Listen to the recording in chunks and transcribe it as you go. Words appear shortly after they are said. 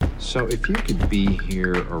So if you could be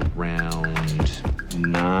here around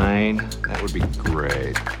 9, that would be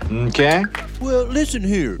great. Okay? Well, listen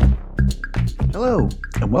here. Hello,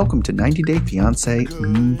 and welcome to 90 Day Fiancé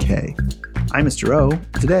MK. I'm Mr. O.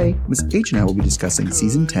 Today, Ms. H and I will be discussing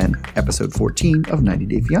Season 10, Episode 14 of 90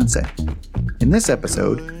 Day Fiancé. In this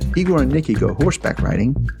episode, Igor and Nikki go horseback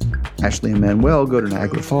riding, Ashley and Manuel go to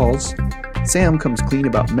Niagara Falls, Sam comes clean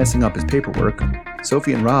about messing up his paperwork,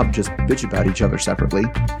 Sophie and Rob just bitch about each other separately,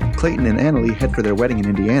 Clayton and Annalie head for their wedding in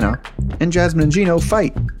Indiana, and Jasmine and Gino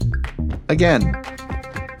fight. Again.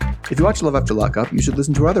 If you watch Love After Lockup, you should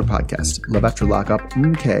listen to our other podcast, Love After Lockup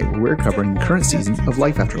MK, where we're covering the current season of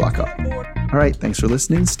Life After Lockup. All right, thanks for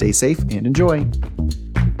listening, stay safe, and enjoy.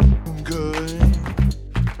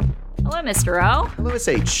 Hello, Mr. O. Hello, Miss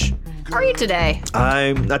H. How are you today?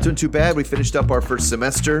 I'm not doing too bad. We finished up our first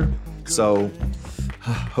semester, so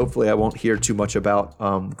hopefully I won't hear too much about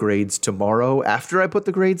grades tomorrow after I put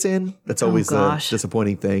the grades in. That's always the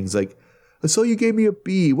disappointing thing. It's like, I saw you gave me a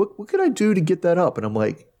B. What could I do to get that up? And I'm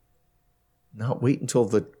like, not wait until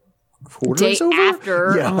the quarter is over?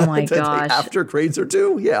 After. Yeah. Oh my gosh. Day after grades are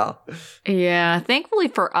due? Yeah. Yeah. Thankfully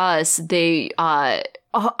for us, they I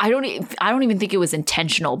don't even think it was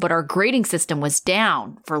intentional, but our grading system was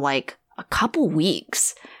down for like a couple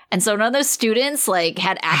weeks. And so none of those students like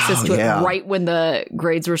had access to it right when the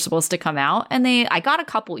grades were supposed to come out. And I got a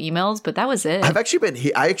couple emails, but that was it. I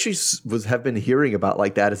have been hearing about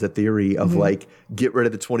like that as a theory of like get rid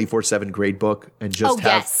of the 24/7 grade book and just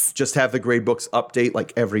have the grade books update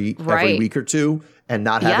like every week or two and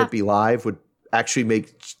not have it be live would actually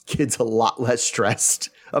make kids a lot less stressed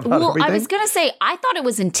about everything. I was going to say, I thought it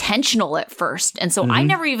was intentional at first. And so I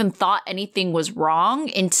never even thought anything was wrong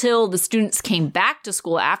until the students came back to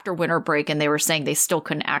school after winter break and they were saying they still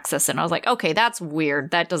couldn't access it. And I was like, okay, that's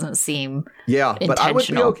weird. That doesn't seem intentional. But I would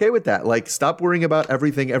be okay with that. Like, stop worrying about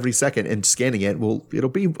everything every second and scanning it. Well, it'll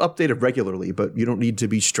be updated regularly, but you don't need to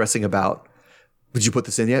be stressing about, did you put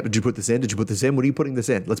this in yet? Did you put this in? Did you put this in? What are you putting this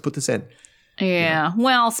in? Let's put this in. Yeah.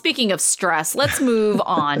 Well, speaking of stress, let's move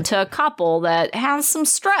on to a couple that has some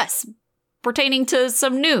stress pertaining to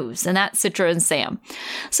some news, and that's Citra and Sam.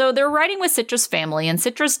 So they're riding with Citra's family, and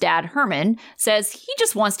Citra's dad, Herman, says he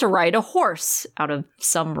just wants to ride a horse out of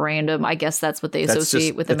some random, I guess that's what they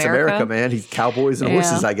associate with America. It's America, man. He's cowboys and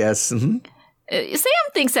horses, I guess. Mm-hmm.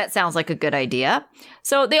 Sam thinks that sounds like a good idea.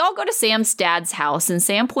 So they all go to Sam's dad's house, and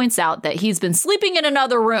Sam points out that he's been sleeping in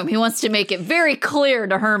another room. He wants to make it very clear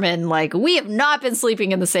to Herman, like, we have not been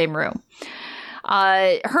sleeping in the same room.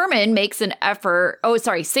 Herman makes an effort.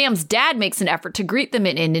 Sam's dad makes an effort to greet them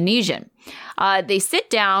in Indonesian. They sit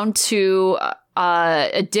down to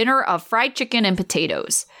a dinner of fried chicken and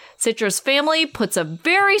potatoes. Citra's family puts a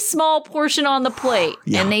very small portion on the plate,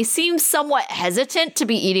 and they seem somewhat hesitant to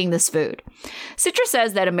be eating this food. Citra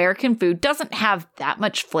says that American food doesn't have that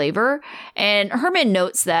much flavor, and Herman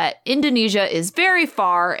notes that Indonesia is very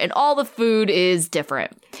far and all the food is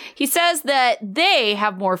different. He says that they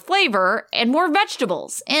have more flavor and more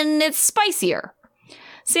vegetables, and it's spicier.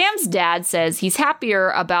 Sam's dad says he's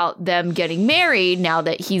happier about them getting married now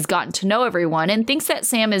that he's gotten to know everyone and thinks that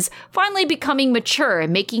Sam is finally becoming mature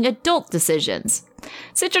and making adult decisions.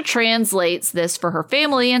 Citra translates this for her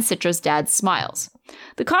family and Citra's dad smiles.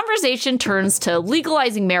 The conversation turns to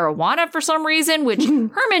legalizing marijuana for some reason, which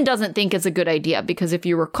Herman doesn't think is a good idea because if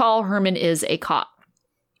you recall, Herman is a cop.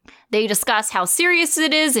 They discuss how serious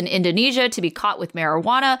it is in Indonesia to be caught with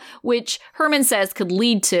marijuana, which Herman says could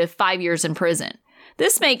lead to 5 years in prison.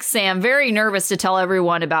 This makes Sam very nervous to tell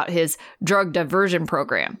everyone about his drug diversion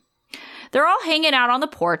program. They're all hanging out on the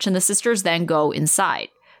porch, and the sisters then go inside.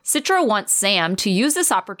 Citra wants Sam to use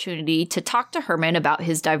this opportunity to talk to Herman about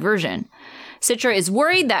his diversion. Citra is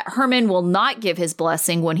worried that Herman will not give his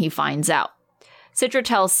blessing when he finds out. Citra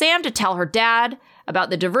tells Sam to tell her dad about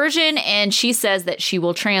the diversion, and she says that she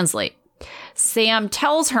will translate. Sam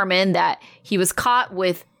tells Herman that he was caught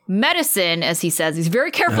with medicine, as he says. He's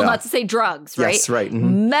very careful not to say drugs, right? Yes, right.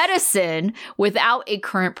 Mm-hmm. Medicine without a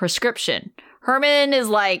current prescription. Herman is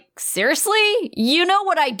like, seriously? You know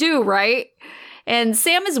what I do, right? And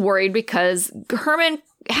Sam is worried because Herman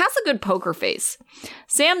has a good poker face.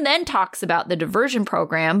 Sam then talks about the diversion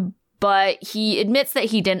program, but he admits that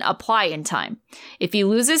he didn't apply in time. If he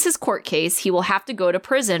loses his court case, he will have to go to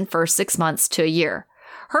prison for 6 months to a year.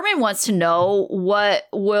 Herman wants to know what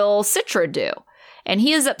will Citra do. And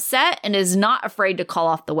he is upset and is not afraid to call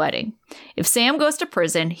off the wedding. If Sam goes to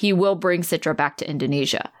prison, he will bring Citra back to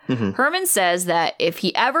Indonesia. Mm-hmm. Herman says that if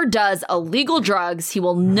he ever does illegal drugs, he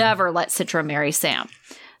will never let Citra marry Sam.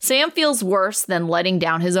 Sam feels worse than letting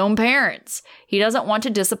down his own parents. He doesn't want to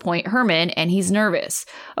disappoint Herman, and he's nervous.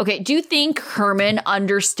 Okay, do you think Herman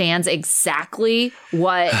understands exactly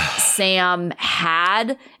what Sam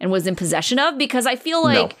had and was in possession of? Because I feel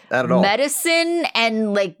like not at all. medicine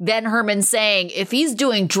and like then Herman saying, if he's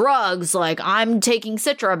doing drugs, like I'm taking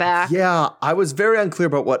Citra back. Yeah, I was very unclear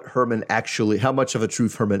about what Herman actually, how much of a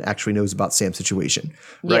truth Herman actually knows about Sam's situation,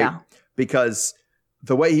 right? Yeah. Because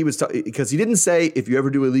the way he was, because he didn't say, if you ever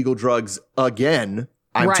do illegal drugs again,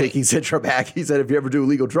 I'm taking Citra back. He said, if you ever do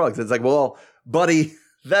illegal drugs. It's like, well, buddy,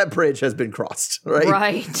 that bridge has been crossed, right?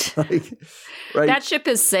 Right. Right. That ship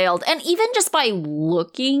has sailed. And even just by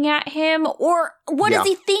looking at him, or what does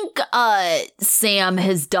he think Sam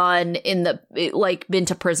has done in the, like, been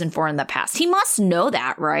to prison for in the past? He must know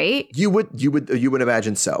that, right? You would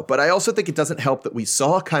imagine so. But I also think it doesn't help that we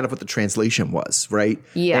saw kind of what the translation was, right?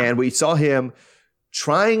 Yeah. And we saw him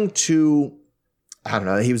trying to, I don't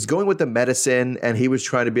know, he was going with the medicine and he was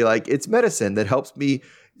trying to be like, it's medicine that helps me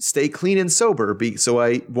stay clean and sober so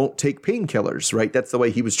I won't take painkillers, right? That's the way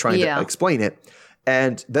he was trying to explain it.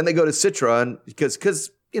 And then they go to Citra and because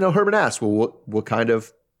Herman asked, well, what kind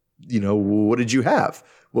of, what did you have?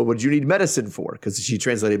 Well, what did you need medicine for? Because she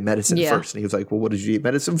translated medicine first. And he was like, well, what did you need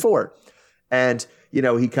medicine for? And,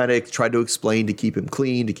 he kind of tried to explain to keep him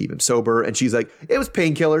clean, to keep him sober. And she's like, it was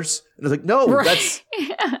painkillers. And I was like,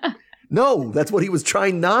 no, that's what he was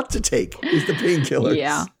trying not to take is the painkillers.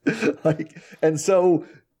 Yeah. And so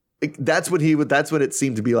that's when it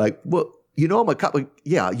seemed to be like, well, I'm a cop. Like,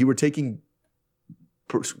 yeah, you were taking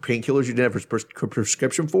painkillers you didn't have a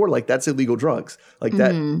prescription for. Like, that's illegal drugs. Like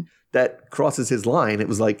that crosses his line. It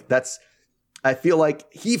was like, I feel like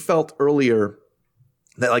he felt earlier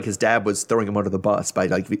that like his dad was throwing him under the bus by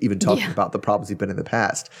like even talking about the problems he'd been in the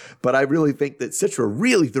past. But I really think that Citra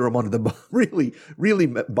really threw him under the bus, really, really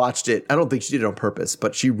botched it. I don't think she did it on purpose,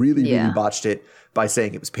 but she really botched it by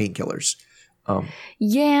saying it was painkillers.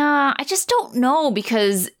 Yeah, I just don't know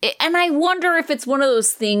and I wonder if it's one of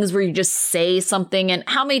those things where you just say something, and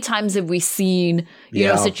how many times have we seen,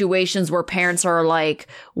 situations where parents are like,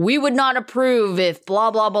 we would not approve if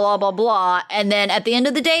blah, blah, blah, blah, blah. And then at the end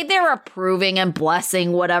of the day, they're approving and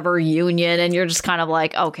blessing whatever union. And you're just kind of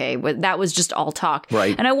like, okay, that was just all talk.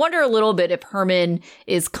 Right. And I wonder a little bit if Herman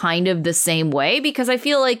is kind of the same way, because I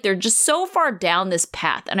feel like they're just so far down this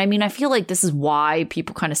path. And I mean, I feel like this is why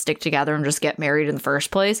people kind of stick together and just get married in the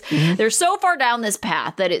first place. Mm-hmm. They're so far down this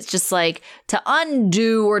path that it's just like to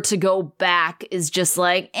undo or to go back is just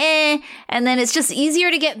like, and then it's just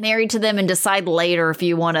easier to get married to them and decide later if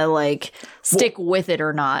you want to like stick with it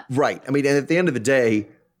or not. Right. I mean, and at the end of the day,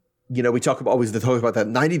 we talk about that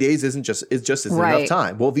 90 days isn't enough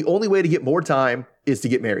time. Well, the only way to get more time is to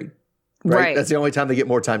get married. Right. That's the only time they get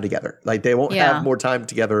more time together. Like they won't have more time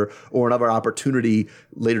together or another opportunity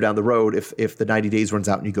later down the road if the 90 days runs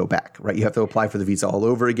out and you go back, right? You have to apply for the visa all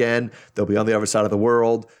over again. They'll be on the other side of the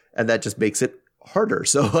world, and that just makes it harder.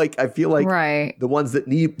 So like I feel like the ones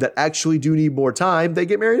that actually do need more time, they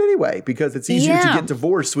get married anyway, because it's easier to get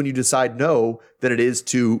divorced when you decide no than it is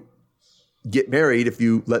to get married if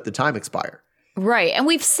you let the time expire. Right. And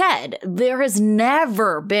we've said there has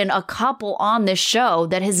never been a couple on this show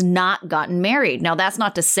that has not gotten married. Now, that's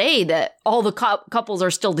not to say that all the couples are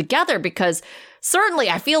still together, because certainly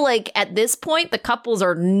I feel like at this point, the couples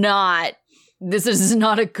are not. This is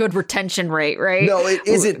not a good retention rate, right? No, it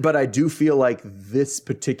isn't. But I do feel like this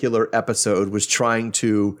particular episode was trying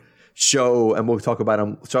to show, and we'll talk about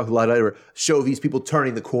them, talk a lot later, show these people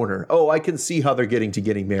turning the corner. Oh, I can see how they're getting to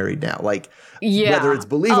getting married now. Like, whether it's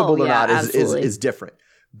believable or not is different.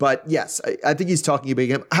 But yes, I think he's talking about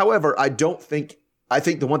him. However, I think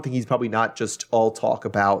the one thing he's probably not just all talk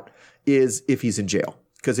about is if he's in jail.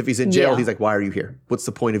 Because if he's in jail, he's like, why are you here? What's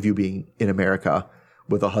the point of you being in America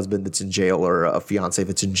with a husband that's in jail or a fiance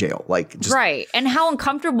that's in jail? Like, just right. And how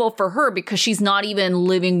uncomfortable for her, because she's not even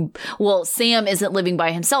living. Well, Sam isn't living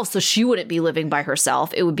by himself, so she wouldn't be living by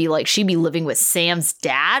herself. It would be like she'd be living with Sam's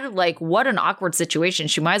dad. Like, what an awkward situation.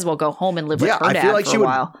 She might as well go home and live with her dad. I feel like she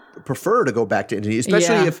would prefer to go back to India,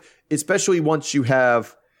 especially once you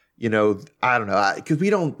have, I don't know, because we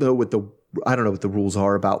don't know what the rules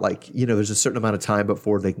are about, like, there's a certain amount of time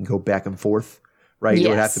before they can go back and forth, right? Yes,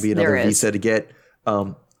 there would have to be another visa to get.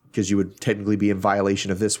 Because you would technically be in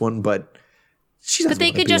violation of this one, but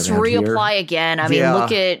they could just reapply again. I mean,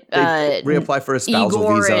 look at reapply for a spousal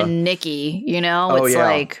Igor visa. and Nikki. It's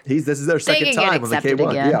like this is their second time on the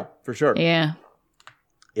K1. Again. Yeah, for sure. Yeah.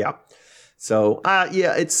 So I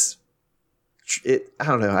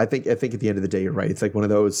don't know. I think at the end of the day, you're right. It's like one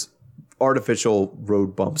of those artificial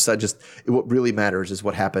road bumps. What really matters is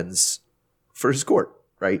what happens for his court,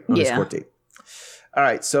 right? On his court date. All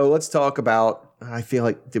right, so let's talk about. I feel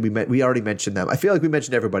like we already mentioned them. I feel like we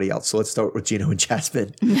mentioned everybody else. So let's start with Gino and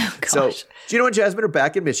Jasmine. Oh, so Gino and Jasmine are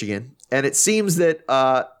back in Michigan, and it seems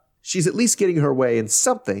that she's at least getting her way in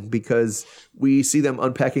something because we see them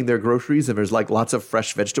unpacking their groceries, and there's like lots of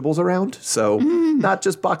fresh vegetables around. So not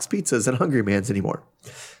just box pizzas and Hungry Man's anymore.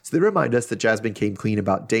 So they remind us that Jasmine came clean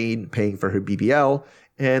about Dane paying for her BBL,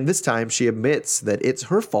 and this time she admits that it's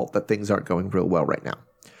her fault that things aren't going real well right now.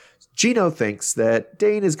 Gino thinks that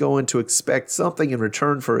Dane is going to expect something in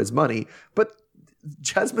return for his money, but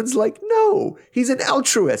Jasmine's like, no, he's an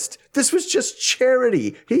altruist. This was just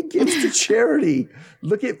charity. He gives to charity.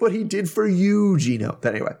 Look at what he did for you, Gino.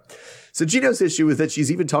 But anyway, so Gino's issue is that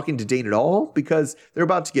she's even talking to Dane at all because they're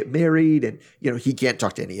about to get married and, he can't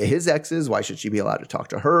talk to any of his exes. Why should she be allowed to talk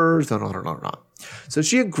to hers? And on and on and on. So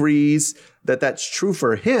she agrees that that's true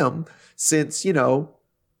for him since,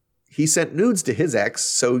 he sent nudes to his ex,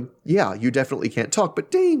 so yeah, you definitely can't talk. But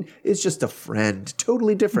Dane is just a friend,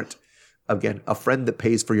 totally different. Again, a friend that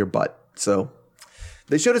pays for your butt. So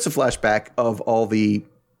they showed us a flashback of all the,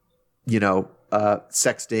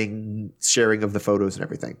 sexting, sharing of the photos and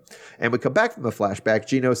everything. And we come back from the flashback.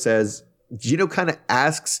 Gino kind of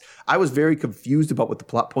asks, I was very confused about what the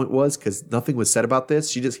plot point was because nothing was said about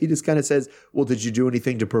this. He just kind of says, well, did you do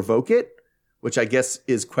anything to provoke it? Which I guess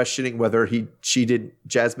is questioning whether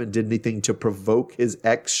Jasmine did anything to provoke his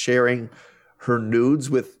ex sharing her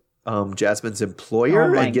nudes with Jasmine's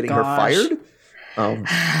employer and getting her fired.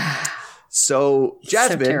 So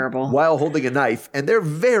Jasmine, while holding a knife, and they're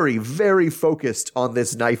very, very focused on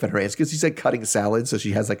this knife in her hands because she's like cutting salad. So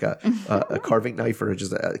she has like a carving knife or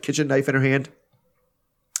just a kitchen knife in her hand.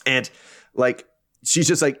 And like, she's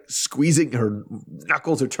just like squeezing, her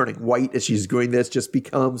knuckles are turning white as she's doing this, just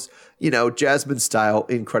becomes, Jasmine style,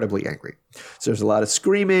 incredibly angry. So there's a lot of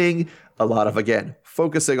screaming, a lot of, again,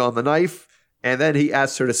 focusing on the knife. And then he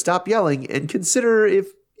asks her to stop yelling and consider if,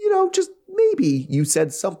 just maybe you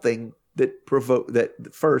said something that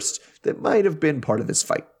might have been part of this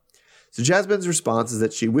fight. So Jasmine's response is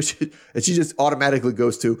that she wishes, and she just automatically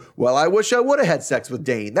goes to, well, I wish I would have had sex with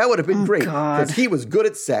Dane. That would have been great because he was good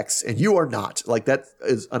at sex and you are not. Like that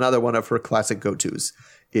is another one of her classic go-tos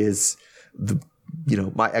is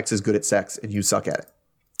my ex is good at sex and you suck at it.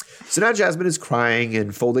 So now Jasmine is crying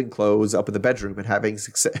and folding clothes up in the bedroom and having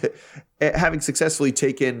successfully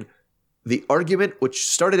taken the argument, which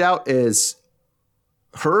started out as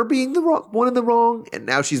her being the one in the wrong, and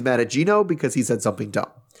now she's mad at Gino because he said something dumb.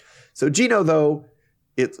 So Gino, though,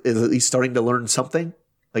 is at least starting to learn something.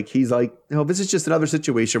 Like he's like, this is just another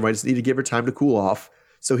situation where I just need to give her time to cool off.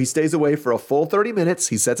 So he stays away for a full 30 minutes.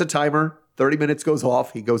 He sets a timer. 30 minutes goes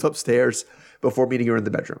off. He goes upstairs before meeting her in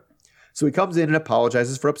the bedroom. So he comes in and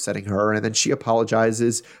apologizes for upsetting her, and then she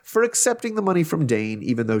apologizes for accepting the money from Dane,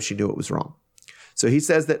 even though she knew it was wrong. So he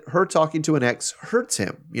says that her talking to an ex hurts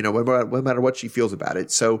him, no matter what she feels about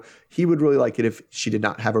it. So he would really like it if she did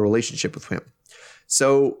not have a relationship with him.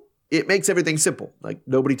 So it makes everything simple. Like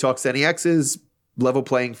nobody talks to any exes, level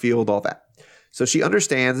playing field, all that. So she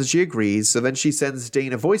understands and she agrees. So then she sends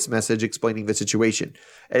Dane a voice message explaining the situation.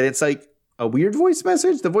 And it's like a weird voice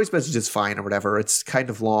message. The voice message is fine or whatever. It's kind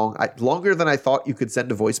of long. Longer than I thought you could send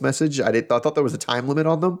a voice message. I thought there was a time limit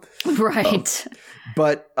on them. Right.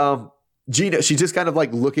 But Gino, she's just kind of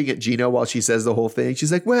like looking at Gino while she says the whole thing.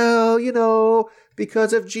 She's like, well,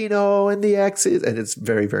 because of Gino and the exes. And it's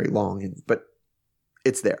very, very long. But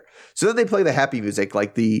it's there. So then they play the happy music,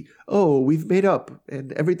 like we've made up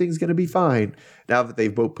and everything's going to be fine. Now that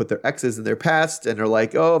they've both put their exes in their past and are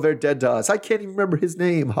like, oh, they're dead to us. I can't even remember his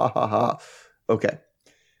name. Ha ha ha. Okay.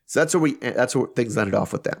 So that's where things ended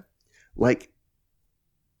off with them. Like,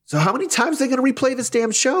 so how many times are they going to replay this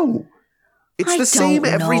damn show? It's the same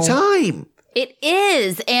every time. It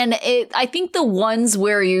is. And I think the ones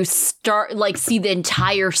where you see the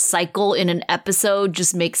entire cycle in an episode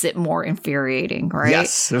just makes it more infuriating, right?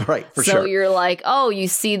 Yes, right, for sure. So you're like, you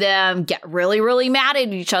see them get really, really mad at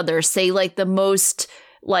each other, say like the most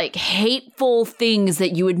like hateful things that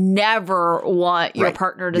you would never want your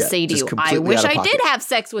partner to say to you. I wish I did have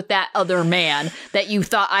sex with that other man that you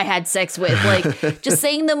thought I had sex with. Like just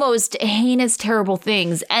saying the most heinous, terrible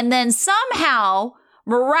things. And then somehow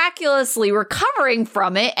miraculously recovering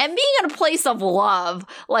from it and being in a place of love.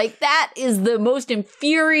 Like that is the most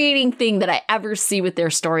infuriating thing that I ever see with their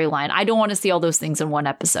storyline. I don't want to see all those things in one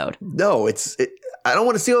episode. No, I don't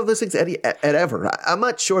want to see all those things at ever. I'm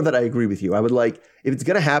not sure that I agree with you. I would like, if it's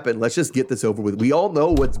going to happen, let's just get this over with. We all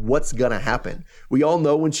know what's going to happen. We all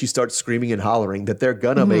know when she starts screaming and hollering that they're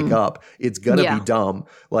going to make up. It's going to be dumb.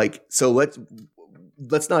 Like, so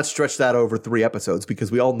let's not stretch that over 3 episodes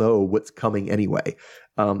because we all know what's coming anyway.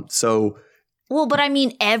 So Well, but I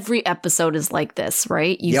mean, every episode is like this,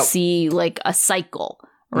 right? You see like a cycle,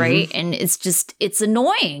 right? Mm-hmm. And it's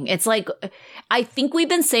annoying. It's like, I think we've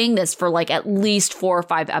been saying this for like at least 4 or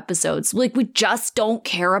 5 episodes. Like, we just don't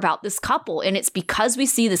care about this couple. And it's because we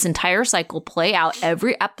see this entire cycle play out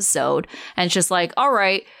every episode. And it's just like, all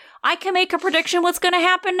right, I can make a prediction what's going to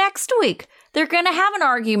happen next week. They're going to have an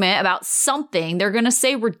argument about something. They're going to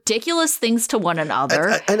say ridiculous things to one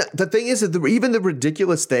another. And the thing is that even the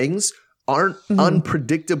ridiculous things aren't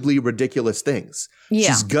unpredictably ridiculous things. Yeah.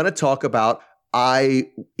 She's going to talk about,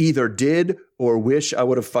 I either did or wish I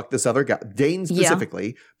would have fucked this other guy, Dane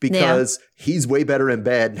specifically, because he's way better in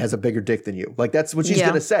bed and has a bigger dick than you. Like, that's what she's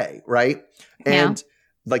going to say, right? And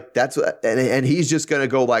like, that's and he's just going to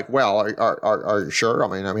go like, well, are you sure?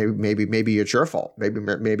 I mean, maybe it's your fault.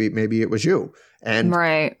 Maybe it was you. And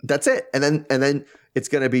that's it. And then it's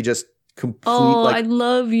going to be just complete, like, I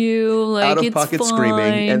love you, like, out of pocket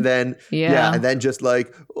screaming, and then and then just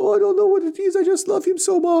like, oh, I don't know what it is, I just love him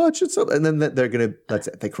so much, and then they're gonna, that's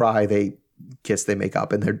it, they cry, they kiss, they make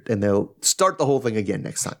up, and they'll start the whole thing again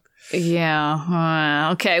next time.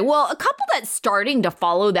 Okay, well, a couple that's starting to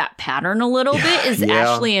follow that pattern a little bit is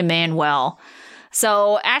Ashley and Manuel.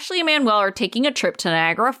 So Ashley and Manuel are taking a trip to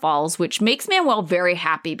Niagara Falls, which makes Manuel very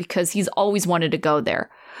happy because he's always wanted to go there.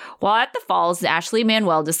 While at the falls, Ashley and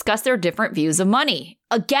Manuel discuss their different views of money.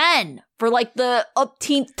 Again, for like the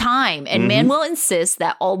umpteenth time. And Manuel insists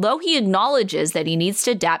that although he acknowledges that he needs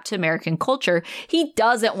to adapt to American culture, he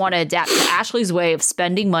doesn't want to adapt to Ashley's way of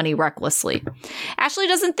spending money recklessly. Ashley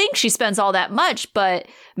doesn't think she spends all that much, but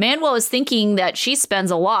Manuel is thinking that she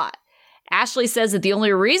spends a lot. Ashley says that the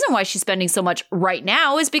only reason why she's spending so much right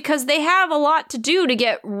now is because they have a lot to do to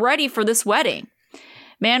get ready for this wedding.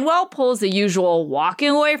 Manuel pulls the usual walking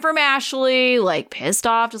away from Ashley, like pissed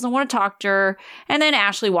off, doesn't want to talk to her, and then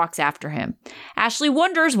Ashley walks after him. Ashley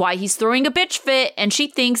wonders why he's throwing a bitch fit, and she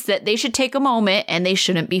thinks that they should take a moment and they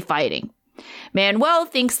shouldn't be fighting. Manuel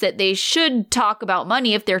thinks that they should talk about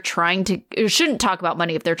money if they're shouldn't talk about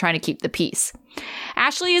money if they're trying to keep the peace.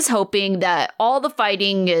 Ashley is hoping that all the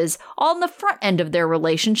fighting is all on the front end of their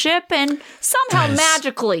relationship, and somehow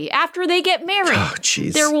magically, after they get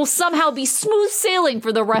married, there will somehow be smooth sailing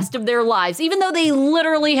for the rest of their lives, even though they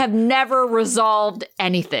literally have never resolved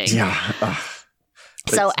anything.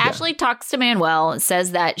 So Ashley talks to Manuel and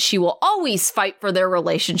says that she will always fight for their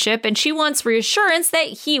relationship, and she wants reassurance that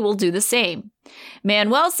he will do the same.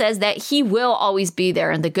 Manuel says that he will always be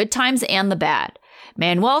there in the good times and the bad.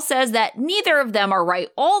 Manuel says that neither of them are right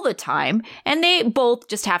all the time, and they both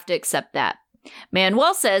just have to accept that.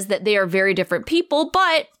 Manuel says that they are very different people,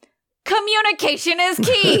 but communication is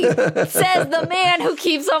key, says the man who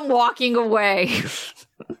keeps on walking away.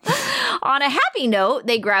 On a happy note,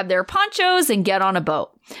 they grab their ponchos and get on a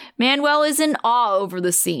boat. Manuel is in awe over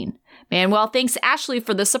the scene. Manuel thanks Ashley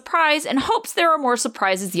for the surprise and hopes there are more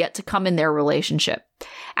surprises yet to come in their relationship.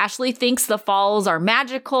 Ashley thinks the falls are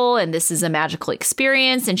magical and this is a magical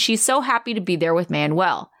experience, and she's so happy to be there with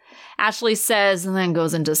Manuel. Ashley says, and then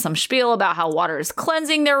goes into some spiel about how water is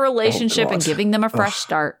cleansing their relationship and giving them a fresh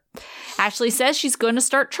start. Ashley says she's going to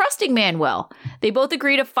start trusting Manuel. They both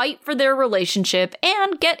agree to fight for their relationship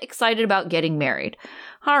and get excited about getting married.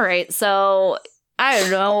 All right, so I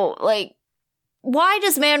don't know, like, why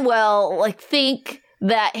does Manuel think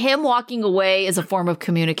that him walking away is a form of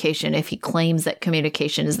communication if he claims that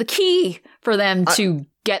communication is the key for them to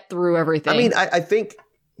get through everything? I mean, I think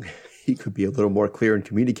he could be a little more clear in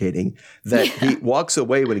communicating that he walks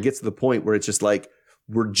away when it gets to the point where it's just like,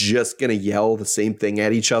 we're just going to yell the same thing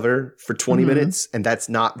at each other for 20 minutes, and that's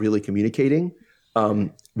not really communicating.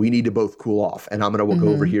 We need to both cool off, and I'm going to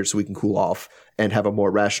go over here so we can cool off and have a more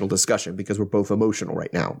rational discussion because we're both emotional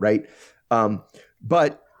right now, right?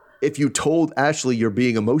 But if you told Ashley you're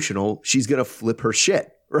being emotional, she's going to flip her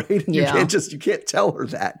shit, right? You can't tell her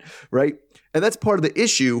that, right? And that's part of the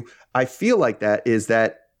issue. I feel like that is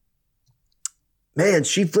that, man,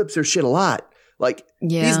 she flips her shit a lot. Like,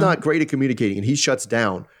 he's not great at communicating and he shuts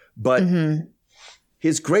down. But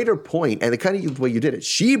his greater point, and the kind of way you did it,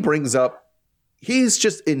 she brings up, he's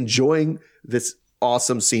just enjoying this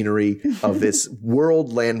awesome scenery of this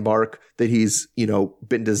world landmark that he's,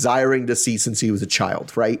 been desiring to see since he was a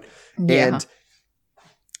child, right? Yeah.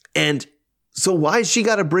 And so why has she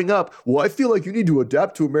got to bring up, well, I feel like you need to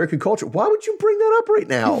adapt to American culture. Why would you bring that up right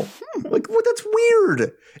now? Like, well, that's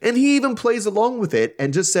weird. And he even plays along with it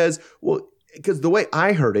and just says, well, because the way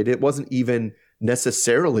I heard it, it wasn't even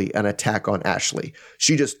necessarily an attack on Ashley.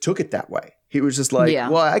 She just took it that way. He was just like,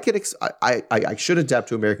 well, I should adapt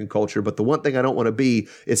to American culture, but the one thing I don't want to be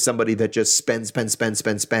is somebody that just spends for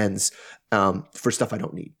stuff I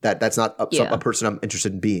don't need. That's not a person I'm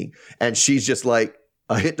interested in being. And she's just like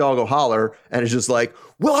a hit dog will holler, and it's just like,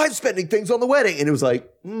 well, I'm spending things on the wedding. And it was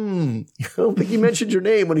like, I don't think he mentioned your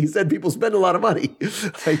name when he said people spend a lot of money.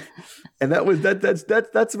 And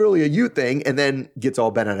that's really a you thing. And then gets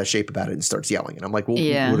all bent out of shape about it and starts yelling. And I'm like, well,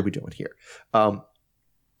 what are we doing here?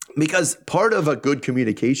 Because part of a good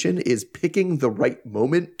communication is picking the right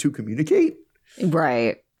moment to communicate.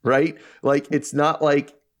 Right. Right? Like, it's not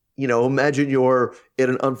like, imagine you're in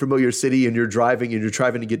an unfamiliar city and you're driving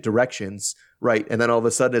to get directions, right? And then all of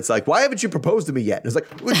a sudden it's like, why haven't you proposed to me yet? And it's like,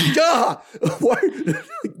 duh!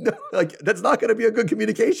 No, like, that's not going to be a good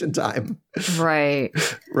communication time. Right.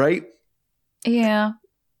 Right? Yeah.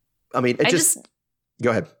 I mean, go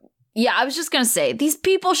ahead. Yeah, I was just going to say, these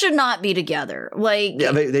people should not be together. Like,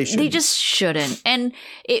 yeah, they shouldn't. They just shouldn't. And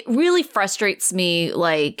it really frustrates me,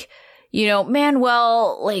 like,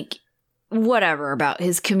 Manuel, like, whatever about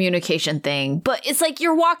his communication thing. But it's like,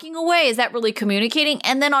 you're walking away. Is that really communicating?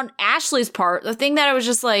 And then on Ashley's part, the thing that I was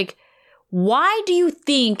just like, why do you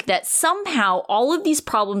think that somehow all of these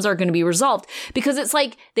problems are going to be resolved? Because it's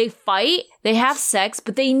like they fight, they have sex,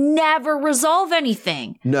 but they never resolve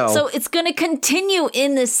anything. No. So it's going to continue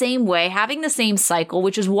in the same way, having the same cycle,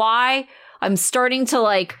 which is why I'm starting to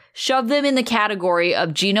like shove them in the category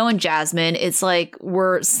of Gino and Jasmine. It's like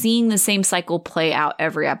we're seeing the same cycle play out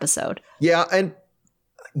every episode. Yeah, and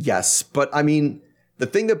yes, but I mean, the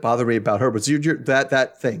thing that bothered me about her was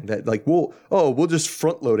that thing that like, we'll just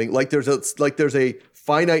front loading. Like there's a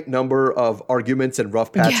finite number of arguments and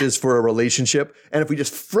rough patches for a relationship. And if we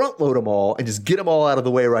just front load them all and just get them all out of the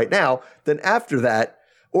way right now, then after that,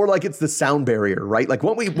 or like it's the sound barrier, right? Like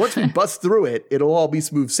once we bust through it, it'll all be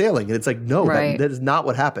smooth sailing. And it's like, no, that is not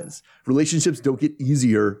what happens. Relationships don't get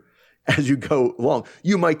easier as you go along.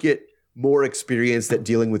 You might get more experienced at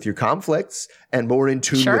dealing with your conflicts and more in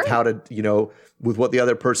tune with how to, with what the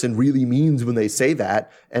other person really means when they say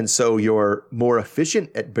that. And so you're more efficient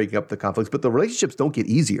at breaking up the conflicts, but the relationships don't get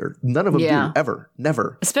easier. None of them do, ever,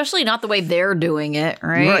 never. Especially not the way they're doing it,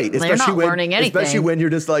 right? Right. They're not learning anything. Especially when you're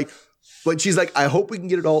just like she's like, I hope we can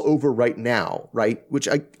get it all over right now, right? Which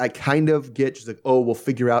I kind of get. She's like, oh, we'll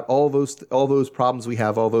figure out all those problems we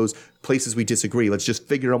have, all those places we disagree. Let's just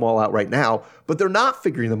figure them all out right now. But they're not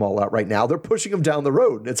figuring them all out right now. They're pushing them down the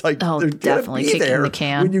road. And it's like, they're definitely kicking the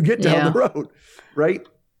can when you get down the road, right?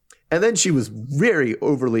 And then she was very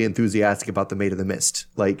overly enthusiastic about the Maid of the Mist.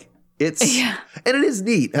 Like and it is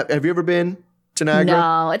neat. Have you ever been to Niagara?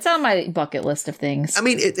 No, it's on my bucket list of things. I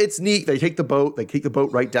mean, it's neat. They take the boat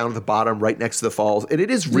right down to the bottom, right next to the falls. And it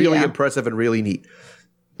is really impressive and really neat.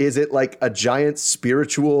 Is it like a giant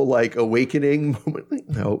spiritual like awakening moment?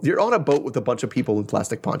 No, you're on a boat with a bunch of people in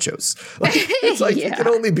plastic ponchos. Like, it's like it can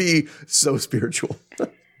only be so spiritual.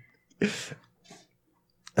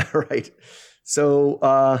 All right.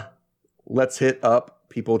 So let's hit up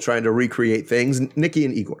people trying to recreate things. Nikki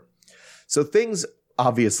and Igor. So things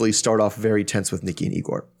obviously start off very tense with Nikki and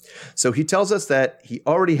Igor. So he tells us that he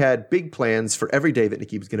already had big plans for every day that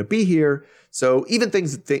Nikki was going to be here. So even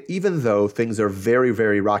though things are very,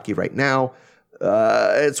 very rocky right now,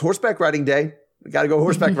 it's horseback riding day. We got to go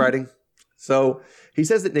horseback riding. So he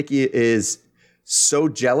says that Nikki is so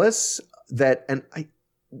jealous that,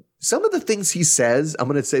 some of the things he says, I'm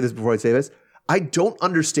going to say this before I say this, I don't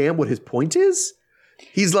understand what his point is.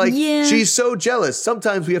 He's like, she's so jealous.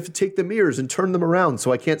 Sometimes we have to take the mirrors and turn them around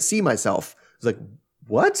so I can't see myself. It's like,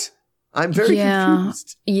 what? I'm very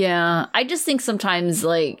confused. Yeah. I just think sometimes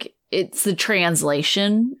like it's the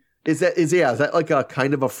translation. Is that like a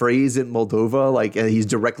kind of a phrase in Moldova? Like he's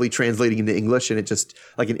directly translating into English and it just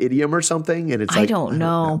like an idiom or something? And it's like, I don't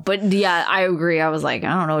know. But yeah, I agree. I was like,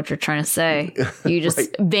 I don't know what you're trying to say. You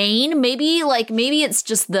just vain? Maybe it's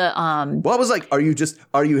just the Well, I was like, are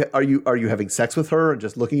you having sex with her and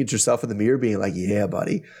just looking at yourself in the mirror being like, yeah,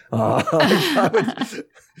 buddy. I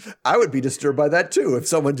would be disturbed by that too. If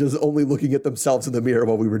someone just only looking at themselves in the mirror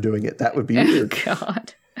while we were doing it, that would be weird.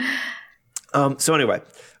 God. So anyway,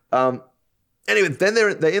 then they're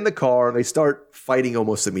in the car and they start fighting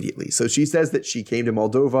almost immediately. So she says that she came to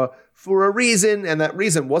Moldova for a reason, and that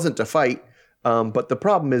reason wasn't to fight. But the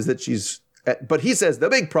problem is that but he says the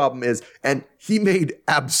big problem is, and he made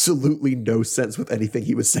absolutely no sense with anything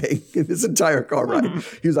he was saying in this entire car ride.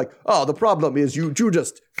 He was like, oh, the problem is you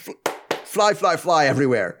just fly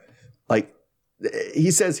everywhere. Like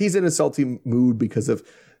he says he's in a salty mood because of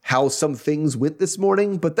how some things went this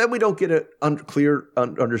morning, but then we don't get a clear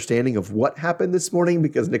understanding of what happened this morning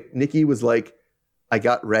because Nikki was like I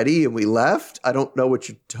got ready and we left. I don't know what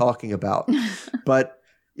you're talking about. But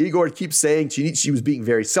Igor keeps saying she was being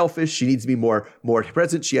very selfish. She needs to be more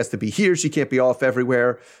present. She has to be here. She can't be off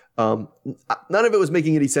everywhere. None of it was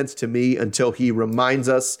making any sense to me until he reminds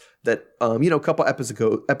us that, a couple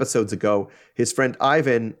episodes ago, his friend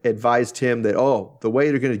Ivan advised him that, the way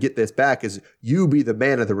they're going to get this back is you be the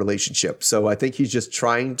man of the relationship. So I think he's just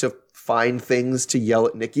trying to find things to yell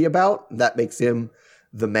at Nikki about. That makes him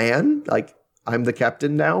the man. Like, I'm the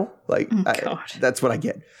captain now. Like, that's what I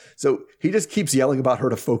get. So he just keeps yelling about her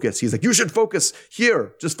to focus. He's like, you should focus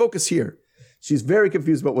here. Just focus here. She's very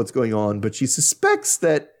confused about what's going on, but she suspects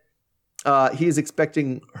that he is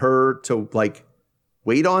expecting her to, like,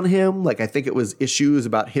 wait on him. Like, I think it was issues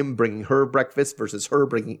about him bringing her breakfast versus her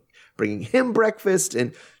bringing him breakfast.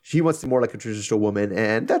 And she wants to be more like a traditional woman,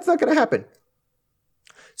 and that's not going to happen.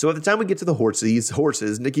 So at the time we get to the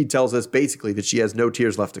horses, Nikki tells us basically that she has no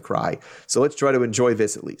tears left to cry. So let's try to enjoy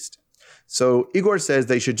this at least. So Igor says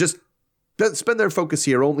they should just spend their focus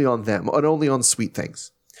here only on them and only on sweet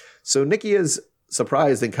things. So Nikki is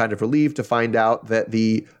surprised and kind of relieved to find out that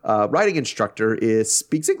the riding instructor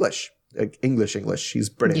speaks English. English. He's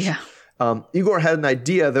British. Yeah. Igor had an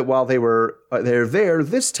idea that while they're there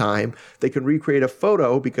this time, they could recreate a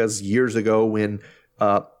photo because years ago when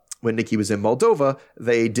Nikki was in Moldova,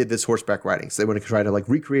 they did this horseback riding. So they want to try to, like,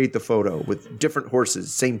 recreate the photo with different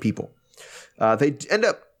horses, same people. They end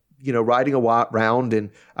up, riding a round,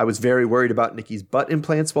 and I was very worried about Nikki's butt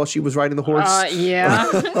implants while she was riding the horse. Yeah.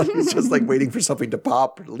 It's just like waiting for something to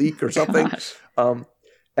pop or leak or something.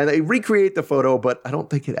 And they recreate the photo, but I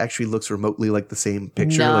don't think it actually looks remotely like the same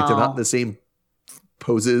picture. No. Like, they're not in the same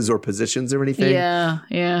poses or positions or anything.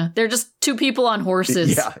 Yeah. They're just two people on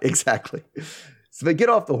horses. Yeah, exactly. So they get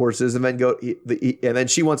off the horses and then and then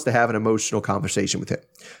she wants to have an emotional conversation with him.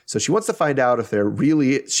 So she wants to find out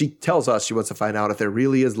if she tells us she wants to find out if there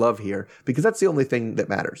really is love here, because that's the only thing that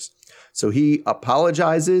matters. So he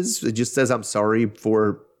apologizes. He just says, I'm sorry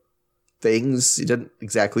for things. He didn't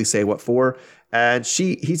exactly say what for. And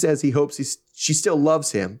he says he hopes she still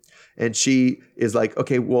loves him. And she is like,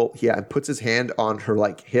 okay, well, yeah, and puts his hand on her,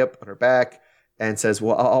 like, hip, on her back, and says,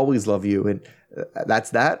 well, I'll always love you. And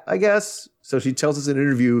that's that, I guess. So she tells us in an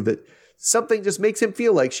interview that something just makes him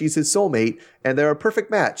feel like she's his soulmate and they're a perfect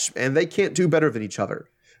match and they can't do better than each other.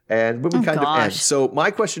 And when we kind of end. So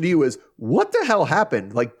my question to you is, what the hell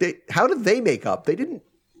happened? Like, how did they make up? They didn't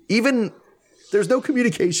even, there's no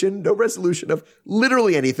communication, no resolution of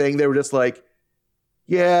literally anything. They were just like,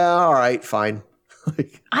 yeah, all right, fine.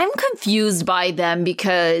 I'm confused by them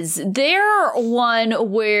because they're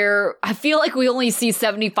one where I feel like we only see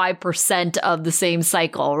 75% of the same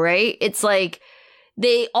cycle, right? It's like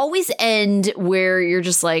they always end where you're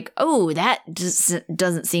just like, oh, that just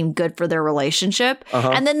doesn't seem good for their relationship.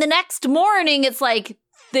 And then the next morning, it's like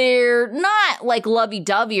they're not like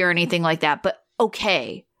lovey-dovey or anything like that, but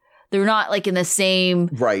okay. They're not like in the same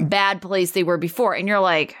bad place they were before. And you're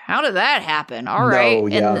like, how did that happen? All right.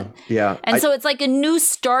 And so it's like a new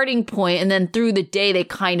starting point. And then through the day, they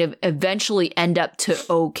kind of eventually end up to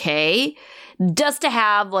okay. Just to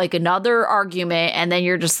have like another argument. And then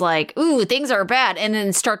you're just like, ooh, things are bad. And then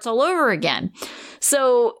it starts all over again.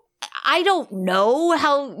 So I don't know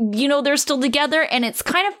how, they're still together. And it's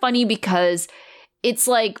kind of funny because it's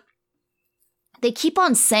like, they keep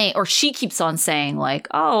on saying, or she keeps on saying, like,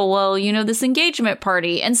 oh, well, this engagement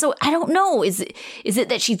party. And so I don't know. Is it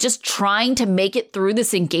that she's just trying to make it through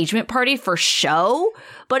this engagement party for show?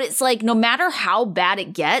 But it's like, no matter how bad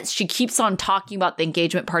it gets, she keeps on talking about the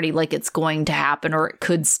engagement party like it's going to happen or it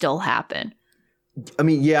could still happen. I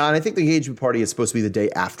mean, yeah. And I think the engagement party is supposed to be the day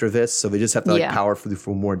after this. So they just have to power through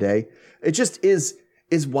for one more day. It just is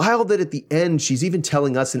wild that at the end, she's even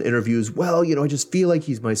telling us in interviews, well, I just feel like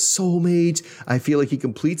he's my soulmate. I feel like he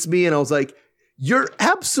completes me. And I was like, you're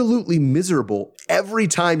absolutely miserable every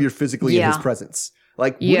time you're physically in his presence.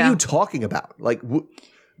 Like, what are you talking about? Like,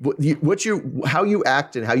 how you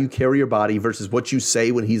act and how you carry your body versus what you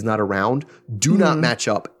say when he's not around do not match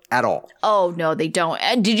up at all. Oh, no, they don't.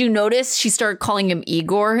 And did you notice she started calling him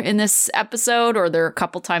Igor in this episode? Or there are a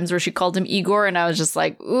couple times where she called him Igor, and I was just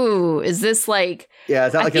like, ooh, is this like... Yeah,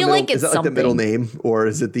 is that like the middle name? Or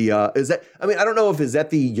is it the... I don't know if is that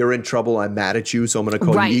the you're in trouble, I'm mad at you, so I'm going to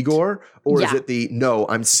call you Igor? Or is it the, no,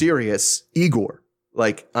 I'm serious, Igor?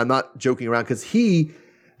 Like, I'm not joking around, because he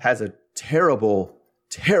has a terrible,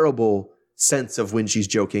 terrible sense of when she's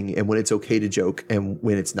joking and when it's okay to joke and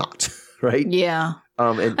when it's not, right? Yeah.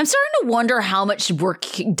 I'm starting I wonder how much work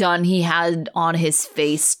done he had on his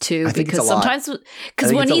face too, I think because it's a lot. sometimes, because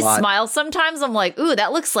think when it's a he lot. smiles, sometimes I'm like, ooh,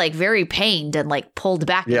 that looks like very pained and like pulled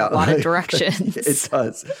back in a lot of directions. It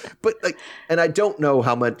does. But like, and I don't know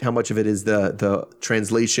how much of it is the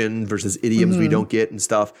translation versus idioms we don't get and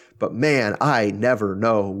stuff. But man, I never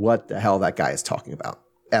know what the hell that guy is talking about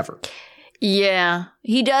ever. Yeah,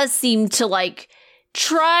 he does seem to like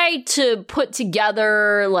try to put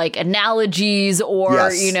together like analogies or,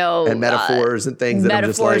 Yes. you know, and metaphors and things that I'm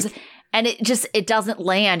just metaphors, like, and it doesn't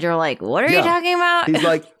land. You're like, what are you Yeah. talking about? he's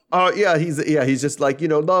like, oh yeah, he's just like,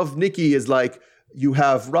 love Nikki is like you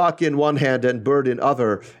have rock in one hand and bird in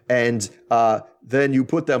other, and then you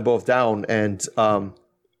put them both down, and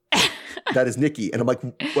that is Nikki. And I'm like,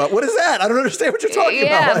 what is that? I don't understand what you're talking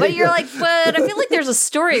about. Yeah, but you're like, but I feel like there's a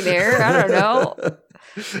story there. I don't know.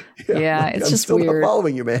 Yeah, it's I'm just still weird. not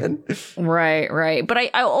following you, man. Right. But I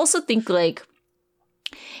also think like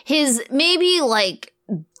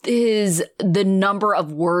the number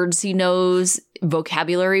of words he knows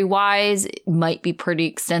vocabulary wise might be pretty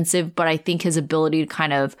extensive, but I think his ability to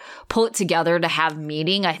kind of pull it together to have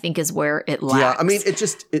meaning, I think, is where it lacks. Yeah, I mean,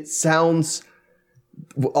 it sounds,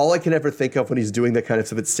 all I can ever think of when he's doing that kind of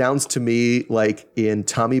stuff, it sounds to me like in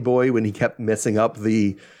Tommy Boy when he kept messing up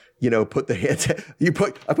the, put the hand,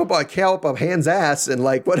 I put my cow up hand's ass, and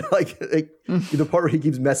like the part where he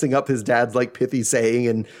keeps messing up his dad's like pithy saying,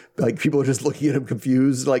 and like people are just looking at him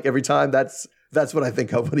confused like every time. That's what I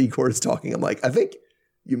think of when Igor is talking. I'm like, I think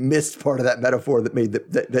you missed part of that metaphor that made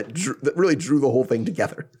that really drew the whole thing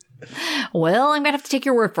together. Well, I'm gonna have to take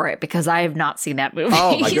your word for it because I have not seen that movie.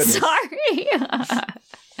 Oh my goodness. Sorry.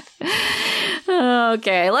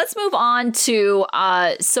 Okay, let's move on to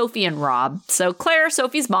Sophie and Rob. So Claire,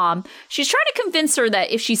 Sophie's mom, she's trying to convince her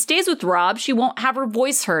that if she stays with Rob, she won't have her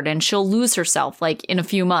voice heard and she'll lose herself like in a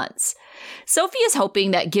few months. Sophie is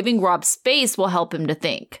hoping that giving Rob space will help him to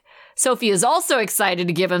think. Sophie is also excited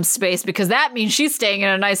to give him space because that means she's staying in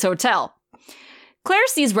a nice hotel. Claire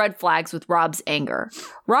sees red flags with Rob's anger.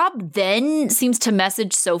 Rob then seems to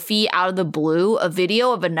message Sophie out of the blue a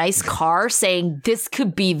video of a nice car saying this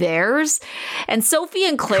could be theirs. And Sophie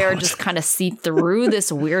and Claire just kind of see through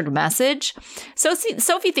this weird message. So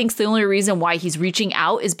Sophie thinks the only reason why he's reaching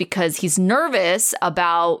out is because he's nervous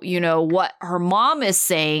about, what her mom is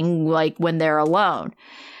saying, like when they're alone.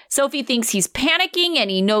 Sophie thinks he's panicking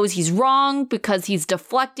and he knows he's wrong because he's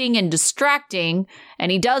deflecting and distracting,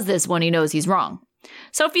 and he does this when he knows he's wrong.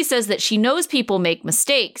 Sophie says that she knows people make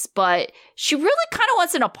mistakes, but she really kind of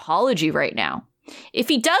wants an apology right now. If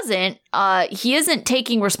he doesn't, he isn't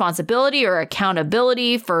taking responsibility or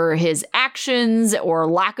accountability for his actions or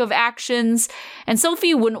lack of actions, and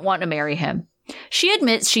Sophie wouldn't want to marry him. She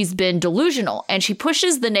admits she's been delusional and she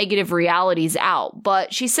pushes the negative realities out,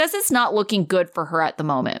 but she says it's not looking good for her at the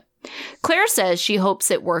moment. Claire says she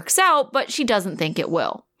hopes it works out, but she doesn't think it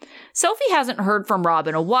will. Sophie hasn't heard from Rob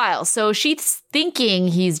in a while, so she's thinking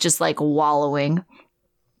he's just like wallowing.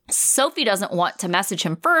 Sophie doesn't want to message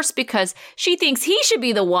him first because she thinks he should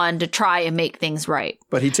be the one to try and make things right.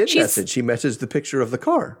 But he did message. He messaged the picture of the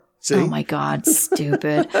car. See? Oh my God,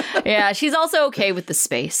 stupid. Yeah, she's also okay with the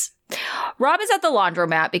space. Rob is at the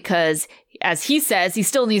laundromat because, as he says, he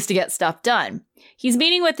still needs to get stuff done. He's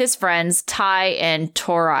meeting with his friends, Ty and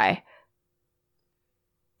Torai.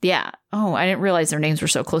 Yeah. Oh, I didn't realize their names were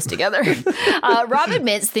so close together. Rob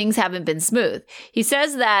admits things haven't been smooth. He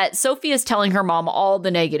says that Sophie is telling her mom all the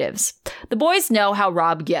negatives. The boys know how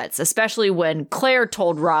Rob gets, especially when Claire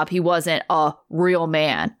told Rob he wasn't a real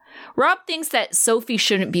man. Rob thinks that Sophie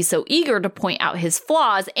shouldn't be so eager to point out his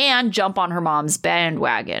flaws and jump on her mom's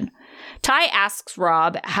bandwagon. Ty asks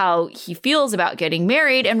Rob how he feels about getting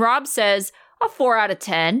married, and Rob says a 4 out of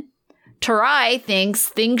 10. Torai thinks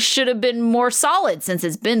things should have been more solid since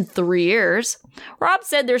it's been 3 years. Rob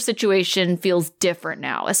said their situation feels different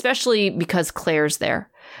now, especially because Claire's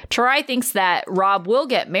there. Torai thinks that Rob will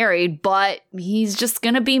get married, but he's just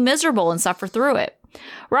going to be miserable and suffer through it.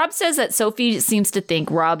 Rob says that Sophie seems to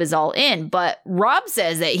think Rob is all in, but Rob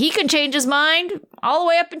says that he can change his mind all the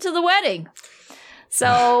way up until the wedding.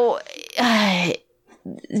 So,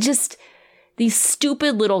 just these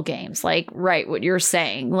stupid little games, like, right, what you're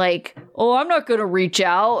saying, like, oh, I'm not going to reach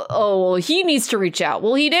out. Oh, well, he needs to reach out.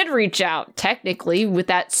 Well, he did reach out, technically, with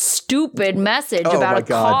that stupid message about a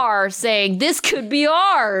car saying this could be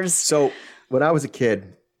ours. So, when I was a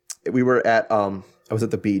kid, we were at, I was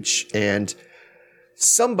at the beach, and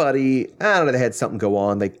somebody, I don't know, they had something go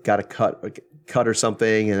on. They got a cut or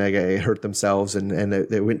something, and they hurt themselves, and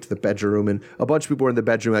they went to the bedroom, and a bunch of people were in the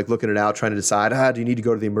bedroom like looking it out, trying to decide, do you need to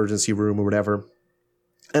go to the emergency room or whatever?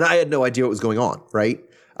 And I had no idea what was going on, right?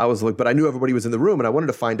 I was like, but I knew everybody was in the room and I wanted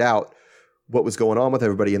to find out what was going on with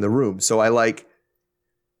everybody in the room. So I like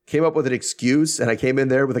came up with an excuse and I came in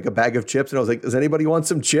there with like a bag of chips and I was like, does anybody want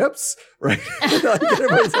some chips? Right. And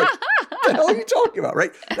everybody's like, what the hell are you talking about?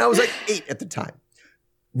 Right. And I was like 8 at the time.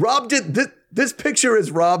 Rob did this picture is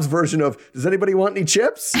Rob's version of, does anybody want any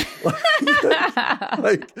chips?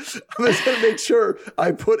 Like, I'm just going to make sure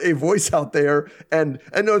I put a voice out there. And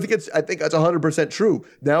no, I think that's 100% true.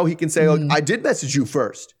 Now he can say, like, I did message you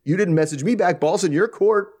first. You didn't message me back. Ball's in your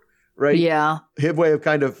court. Right? Yeah. His way of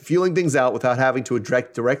kind of feeling things out without having to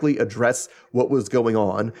directly address what was going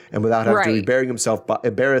on and without having to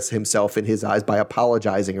embarrass himself in his eyes by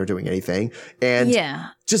apologizing or doing anything. And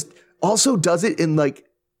just also does it in like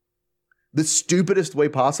the stupidest way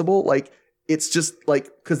possible. Like, it's just like,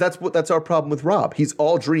 because that's our problem with Rob. He's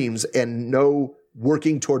all dreams and no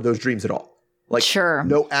working toward those dreams at all. Like,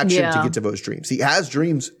 no action to get to those dreams. He has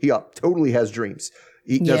dreams. He totally has dreams.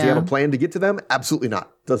 Does he have a plan to get to them? Absolutely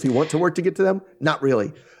not. Does he want to work to get to them? Not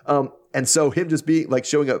really. And so him just being like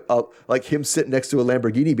showing up, like him sitting next to a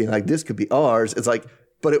Lamborghini being like, this could be ours. It's like,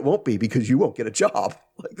 but it won't be because you won't get a job.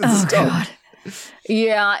 Like, this is dumb. God.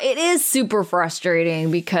 Yeah, it is super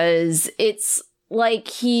frustrating because it's like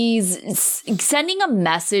he's sending a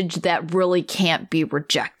message that really can't be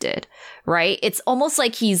rejected, right? It's almost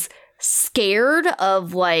like he's scared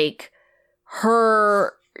of like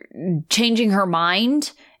her changing her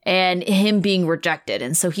mind and him being rejected.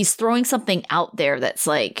 And so he's throwing something out there that's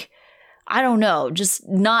like, I don't know, just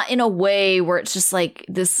not in a way where it's just like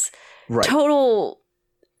this total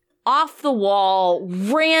off the wall,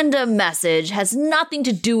 random message, has nothing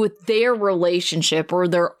to do with their relationship or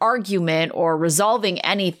their argument or resolving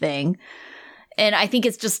anything. And I think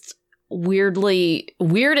it's just weird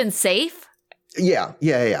and safe. Yeah.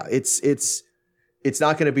 It's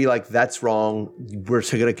not going to be like, that's wrong. We're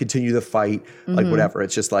going to continue the fight, like whatever.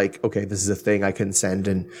 It's just like, okay, this is a thing I can send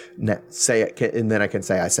and say it, and then I can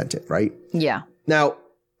say I sent it, right? Yeah. Now,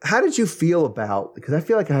 how did you feel about, because I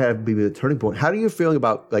feel like I had maybe the turning point. How do you feel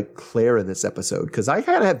about like Claire in this episode? Because I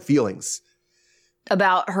kind of had feelings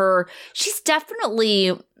about her. She's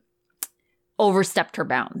definitely overstepped her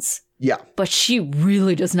bounds. Yeah. But she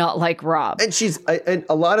really does not like Rob. And and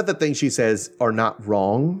a lot of the things she says are not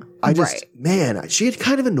wrong. Man, she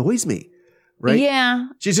kind of annoys me. Right? Yeah.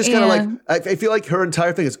 She's just kind of like, I feel like her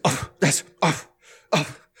entire thing is,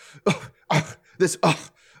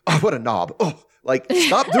 what a knob. Like,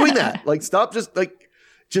 stop doing that. Like, stop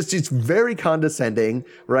it's very condescending,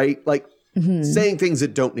 right? Like, saying things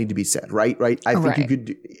that don't need to be said, right? Right? I think you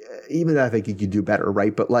could I think you could do better,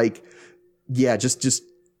 right? But like, yeah, just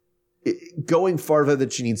going farther than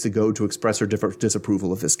she needs to go to express her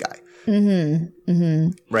disapproval of this guy.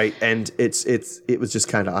 Right? And it was just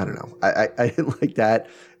kind of, I don't know. I didn't like that.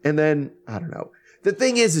 And then, I don't know. The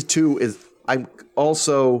thing is I'm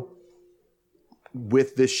also,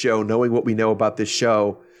 with this show, knowing what we know about this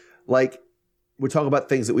show, like, we're talking about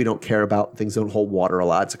things that we don't care about. Things don't hold water a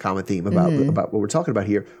lot. It's a common theme about what we're talking about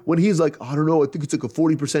here. When he's like, I don't know, I think it's like a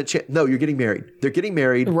 40% chance. No, you're getting married. They're getting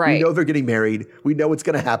married. Right. We know they're getting married. We know it's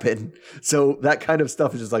going to happen. So that kind of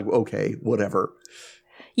stuff is just like, okay, whatever.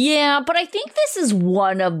 Yeah, but I think this is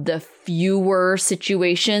one of the fewer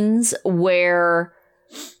situations where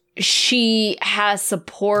she has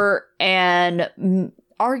support and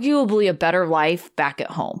arguably a better life back at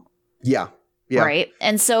home. Yeah. Yeah. Right.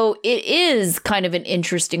 And so it is kind of an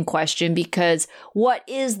interesting question, because what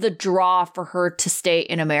is the draw for her to stay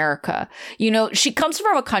in America? You know, she comes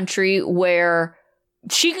from a country where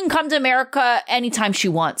she can come to America anytime she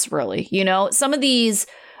wants, really. You know, some of these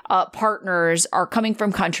partners are coming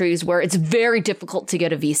from countries where it's very difficult to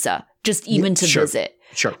get a visa, just even to visit.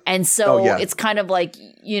 Sure. And so it's kind of like,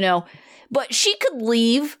 you know, but she could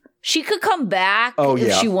leave. She could come back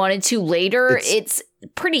if she wanted to later. It's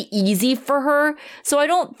pretty easy for her. So I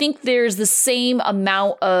don't think there's the same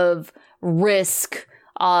amount of risk,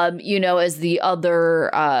 you know, as the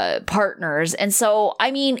other partners. And so,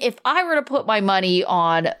 I mean, if I were to put my money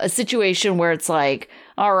on a situation where it's like,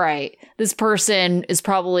 all right, this person is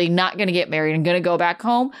probably not going to get married and going to go back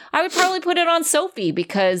home, I would probably put it on Sophie,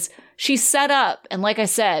 because she's set up. And like I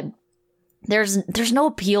said, there's no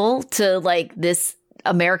appeal to like this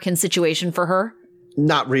American situation for her.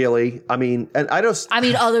 Not really. I mean, and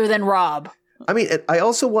other than Rob. I mean, I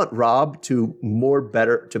also want Rob to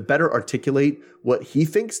better articulate what he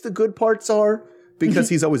thinks the good parts are, because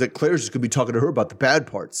he's always like, Claire's just gonna be talking to her about the bad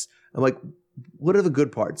parts. I'm like, what are the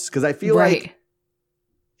good parts? Because I feel like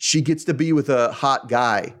she gets to be with a hot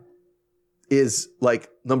guy is like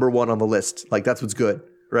number one on the list. Like, that's what's good,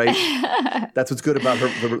 right? That's what's good about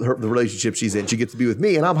the relationship she's in. She gets to be with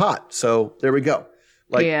me and I'm hot. So there we go.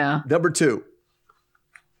 Like, Yeah. number 2,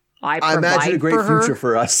 I imagine a great for her. future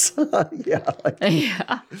for us. Yeah. Like,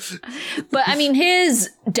 Yeah. But I mean, his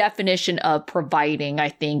definition of providing, I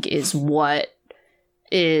think, is what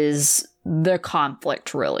is the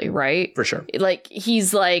conflict, really, right? for sure. Like,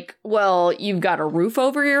 he's like, well, you've got a roof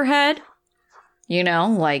over your head, you know,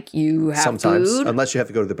 like you have Sometimes, food. unless you have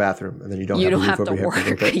to go to the bathroom and then you don't You have don't a roof have over to your head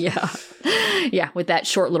for a work. little bit. Yeah. Yeah. With that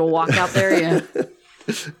short little walk out there.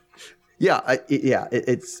 Yeah. Yeah,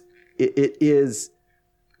 it is.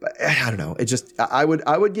 I don't know. It just I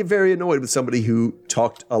would get very annoyed with somebody who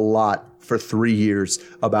talked a lot for 3 years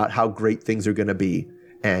about how great things are going to be,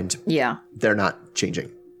 and Yeah. they're not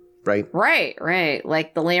changing, right? Right.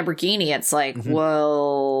 Like the Lamborghini, it's like,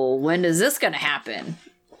 well, when is this going to happen?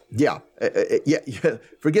 Yeah, yeah.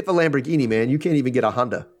 Forget the Lamborghini, man. You can't even get a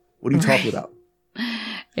Honda. What are you talking about?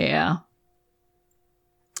 Yeah.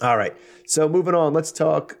 All right. So moving on, let's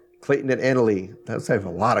talk Clayton and Annalee. I have a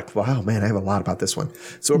lot about this one.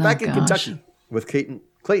 So we're back in Kentucky with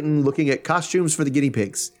Clayton looking at costumes for the guinea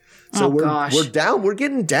pigs. So we're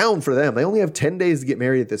getting down for them. They only have 10 days to get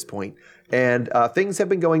married at this point. And things have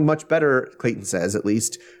been going much better, Clayton says, at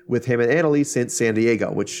least, with him and Annalee since San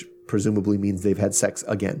Diego, which presumably means they've had sex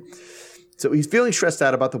again. So he's feeling stressed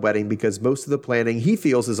out about the wedding because most of the planning he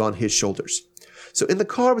feels is on his shoulders. So in the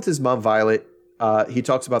car with his mom, Violet, he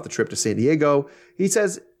talks about the trip to San Diego. He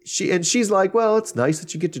says she's like, well, it's nice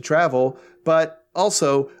that you get to travel, but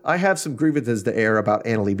also I have some grievances to air about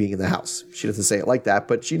Annalee being in the house. She doesn't say it like that,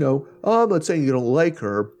 but I'm not saying you don't like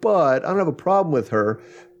her, but I don't have a problem with her.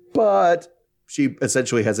 But she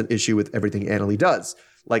essentially has an issue with everything Annalee does,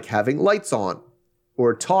 like having lights on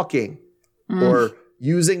or talking or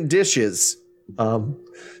using dishes.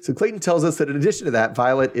 So Clayton tells us that in addition to that,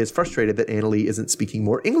 Violet is frustrated that Annalee isn't speaking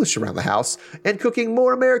more English around the house and cooking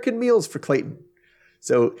more American meals for Clayton.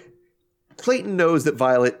 So Clayton knows that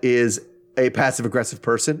Violet is a passive-aggressive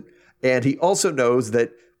person, and he also knows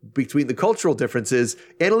that between the cultural differences,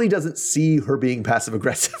 Annalee doesn't see her being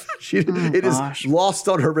passive-aggressive. It is lost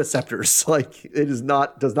on her receptors. Like, it does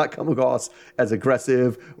not come across as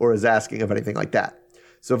aggressive or as asking of anything like that.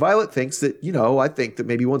 So Violet thinks that, I think that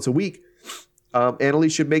maybe once a week,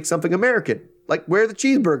 Annalee should make something American, like where are the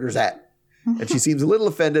cheeseburgers at? And she seems a little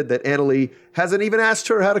offended that Annalee hasn't even asked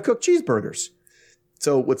her how to cook cheeseburgers.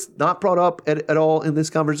 So what's not brought up at all in this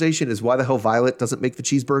conversation is why the hell Violet doesn't make the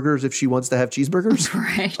cheeseburgers if she wants to have cheeseburgers.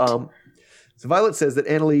 Right. So Violet says that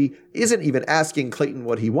Annalee isn't even asking Clayton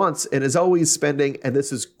what he wants and is always spending, and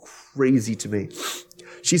this is crazy to me.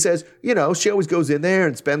 She says, she always goes in there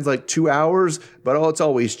and spends like 2 hours, but it's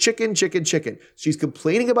always chicken, chicken, chicken. She's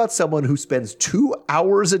complaining about someone who spends 2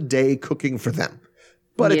 hours a day cooking for them,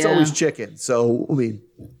 but it's always chicken. So,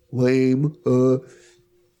 lame.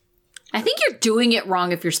 I think you're doing it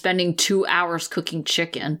wrong if you're spending 2 hours cooking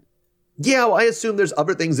chicken. Yeah, well, I assume there's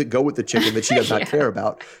other things that go with the chicken that she does not care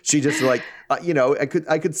about. She just like,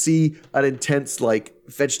 I could see an intense like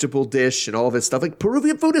vegetable dish and all this stuff. Like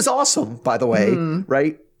Peruvian food is awesome, by the way,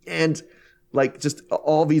 right? And like just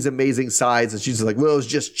all these amazing sides, and she's just like, well, it's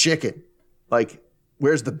just chicken. Like,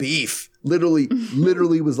 where's the beef?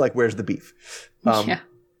 Literally was like, where's the beef?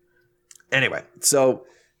 Anyway, so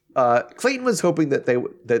Clayton was hoping that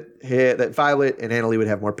that Violet and Annalee would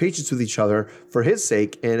have more patience with each other for his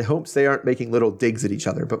sake, and hopes they aren't making little digs at each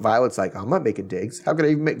other. But Violet's like, I'm not making digs. How could I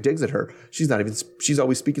even make digs at her? She's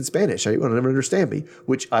always speaking Spanish. She will never understand me,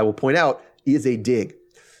 which I will point out is a dig.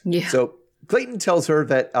 Yeah. So Clayton tells her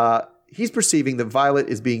that he's perceiving that Violet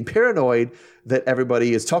is being paranoid that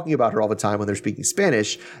everybody is talking about her all the time when they're speaking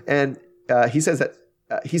Spanish, and he says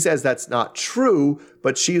that's not true,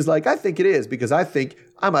 but she's like, I think it is, because I think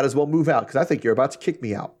I might as well move out because I think you're about to kick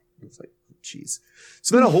me out. It's like, jeez.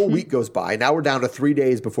 So then a whole week goes by. Now we're down to 3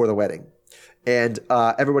 days before the wedding, and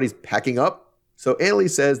everybody's packing up. So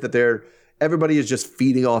Annalee says that everybody is just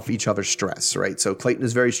feeding off each other's stress, right? So Clayton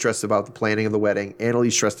is very stressed about the planning of the wedding.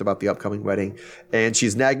 Annalee's stressed about the upcoming wedding, and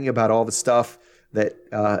she's nagging about all the stuff that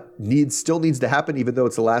still needs to happen, even though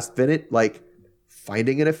it's the last minute, like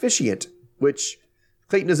finding an officiant, which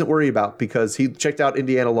Clayton doesn't worry about because he checked out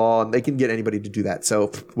Indiana law and they can get anybody to do that. So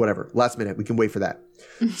whatever, last minute, we can wait for that.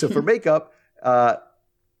 So for makeup,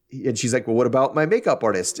 and she's like, well, what about my makeup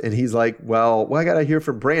artist? And he's like, well, I got to hear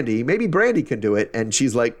from Brandy. Maybe Brandy can do it. And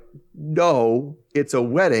she's like, no, it's a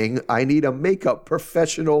wedding. I need a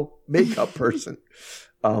professional makeup person.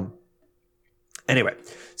 Anyway,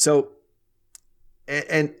 so,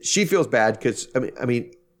 and she feels bad because,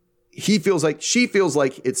 she feels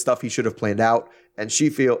like it's stuff he should have planned out. And he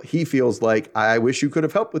feels like, I wish you could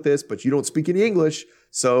have helped with this, but you don't speak any English,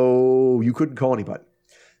 so you couldn't call anybody.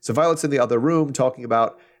 So Violet's in the other room talking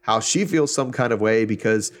about how she feels some kind of way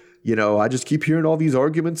because, I just keep hearing all these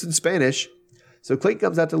arguments in Spanish. So Clayton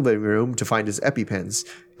comes out to the living room to find his EpiPens,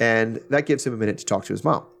 and that gives him a minute to talk to his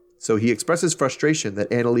mom. So he expresses frustration that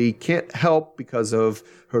Annalie can't help because of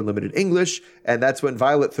her limited English, and that's when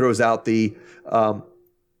Violet throws out the, I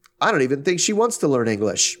don't even think she wants to learn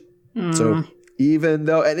English. So even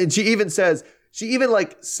though, and she even says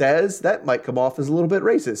that might come off as a little bit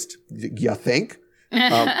racist. You think?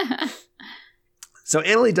 So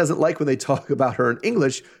Annalie doesn't like when they talk about her in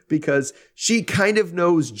English because she kind of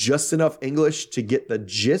knows just enough English to get the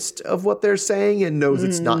gist of what they're saying and knows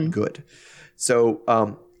it's not good.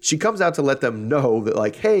 So she comes out to let them know that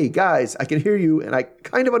like, hey, guys, I can hear you and I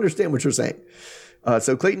kind of understand what you're saying.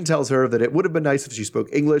 So Clayton tells her that it would have been nice if she spoke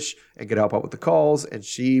English and could help out with the calls. And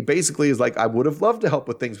she basically is like, I would have loved to help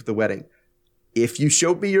with things with the wedding. If you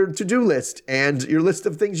showed me your to-do list and your list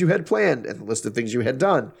of things you had planned and the list of things you had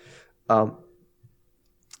done,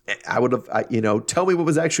 I would have, tell me what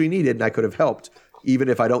was actually needed and I could have helped, even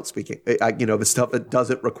if I don't speak it. The stuff that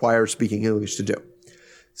doesn't require speaking English to do.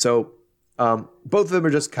 So both of them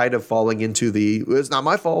are just kind of falling into it's not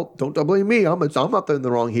my fault. Don't blame me. I'm not in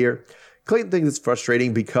the wrong here. Clayton thinks it's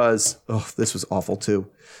frustrating because, this was awful too.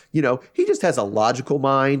 He just has a logical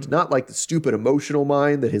mind, not like the stupid emotional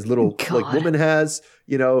mind that his little woman has,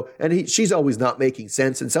 and she's always not making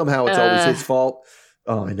sense and somehow it's always his fault.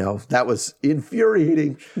 Oh, I know. That was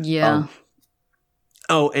infuriating. Yeah.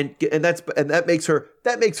 And that makes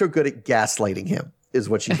her good at gaslighting him is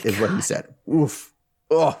what he said. Oof.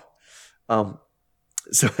 Oh.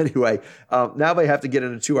 So anyway, now they have to get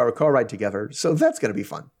in a 2-hour car ride together. So that's going to be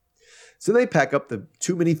fun. So they pack up the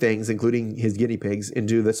too many things, including his guinea pigs,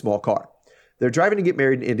 into the small car. They're driving to get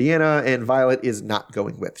married in Indiana, and Violet is not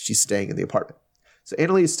going with. She's staying in the apartment. So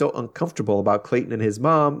Annalie is still uncomfortable about Clayton and his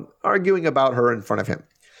mom arguing about her in front of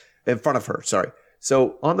her.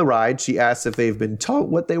 So on the ride, she asks if they've been taught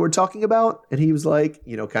what they were talking about. And he was like,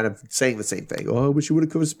 kind of saying the same thing. Oh, I wish you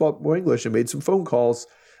would have spoken more English and made some phone calls.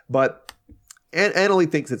 But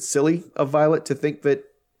Annalie thinks it's silly of Violet to think that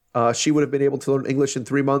she would have been able to learn English in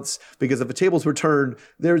 3 months because if the tables were turned,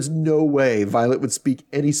 there's no way Violet would speak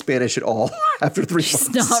any Spanish at all after 3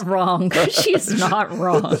 months. She's not wrong. She's not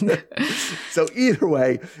wrong. So either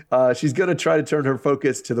way, she's going to try to turn her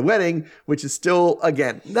focus to the wedding, which is still,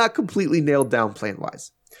 again, not completely nailed down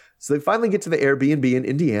plan-wise. So they finally get to the Airbnb in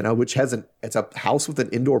Indiana, which it's a house with an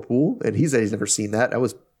indoor pool, and he said he's never seen that. That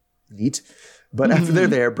was neat. But after they're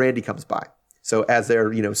there, Brandy comes by. So as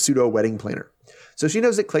their, pseudo wedding planner. So she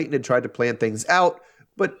knows that Clayton had tried to plan things out,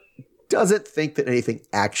 but doesn't think that anything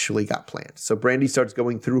actually got planned. So Brandy starts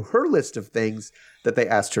going through her list of things that they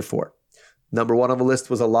asked her for. Number 1 on the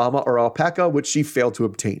list was a llama or alpaca, which she failed to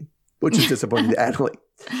obtain, which is disappointing to Annalie.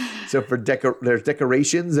 So for there's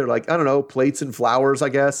decorations, they're like, I don't know, plates and flowers, I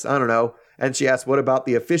guess. I don't know. And she asked, what about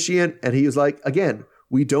the officiant? And he was like, again,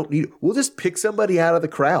 we'll just pick somebody out of the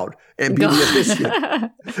crowd and be the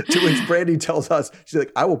officiant. To which Brandy tells us, she's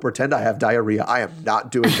like, I will pretend I have diarrhea. I am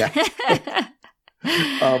not doing that.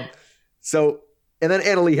 And then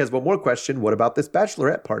Annalie has one more question. What about this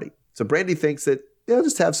bachelorette party? So Brandy thinks that they'll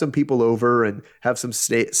just have some people over and have some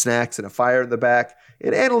snacks and a fire in the back.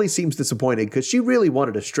 And Annalie seems disappointed because she really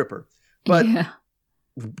wanted a stripper. But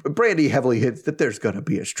Brandy heavily hints that there's going to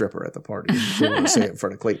be a stripper at the party. She won't say it in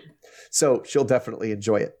front of Clayton. So she'll definitely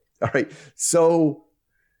enjoy it. All right. So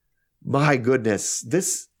my goodness,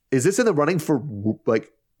 is this in the running for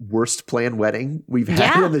like worst planned wedding we've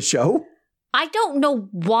had on the show? I don't know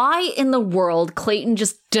why in the world Clayton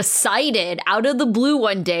just decided out of the blue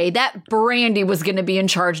one day that Brandy was going to be in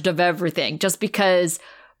charge of everything just because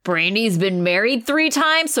Brandy's been married 3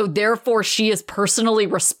 times, so therefore she is personally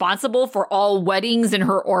responsible for all weddings in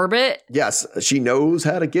her orbit. Yes, she knows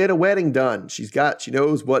how to get a wedding done. She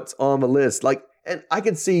knows what's on the list. And I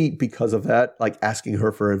can see because of that, asking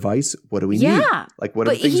her for advice. What do we need? What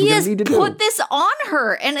are the things we're going to need to do? He has put this on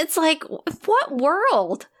her, and it's like, what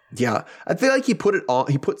world? Yeah, I feel like he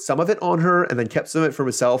put some of it on her and then kept some of it for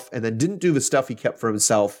himself and then didn't do the stuff he kept for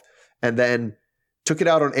himself and then took it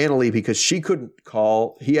out on Annalie because she couldn't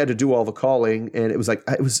call. He had to do all the calling. And it was like,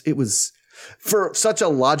 it was for such a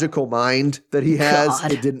logical mind that he has,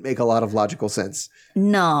 it didn't make a lot of logical sense.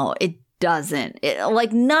 No, it doesn't.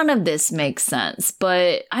 None of this makes sense.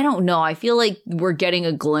 But I don't know. I feel like we're getting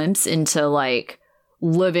a glimpse into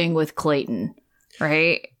living with Clayton,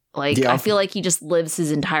 right? I feel like he just lives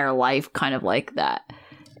his entire life kind of like that.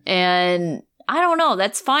 And I don't know.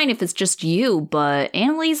 That's fine if it's just you, but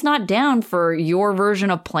Annalie's not down for your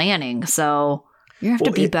version of planning. So you have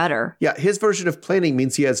to be better. Yeah. His version of planning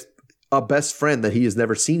means he has a best friend that he has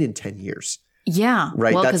never seen in 10 years. Yeah.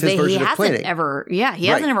 Right, Well, that's because his version he of planning. hasn't ever, he Right.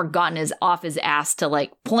 hasn't ever gotten off his ass to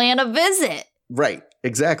like plan a visit. Right,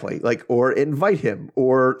 exactly. Like, or invite him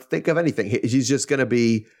or think of anything. He's just going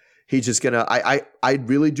to I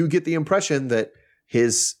really do get the impression that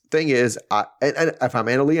his thing is, and if I'm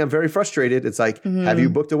Anna Lee, I'm very frustrated. It's like, have you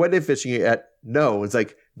booked a wedding fishing yet? No. It's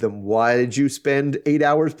like, then why did you spend 8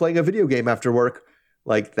 hours playing a video game after work?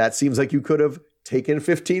 Like, that seems like you could have taken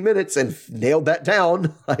 15 minutes and nailed that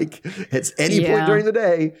down. Like, at any point during the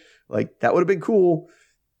day. Like, that would have been cool.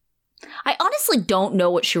 I honestly don't know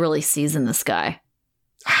what she really sees in this guy.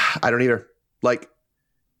 I don't either. Like,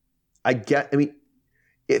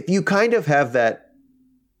 if you kind of have that,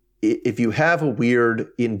 if you have a weird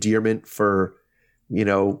endearment for,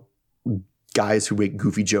 guys who make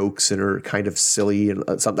goofy jokes and are kind of silly and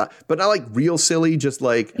something, but not like real silly, just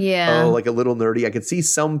like, like a little nerdy. I could see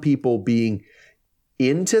some people being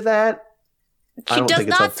into that. She does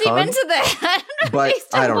not seem into that. But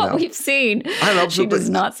based on I don't what know. we've seen. I don't know. She does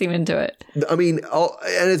not seem into it. I mean,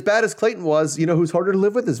 and as bad as Clayton was, who's harder to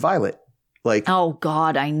live with is Violet. Like, oh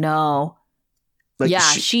God, I know. like Yeah,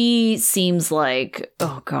 she seems like,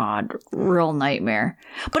 oh God, real nightmare.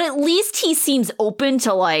 But at least he seems open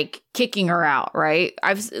to like kicking her out, right?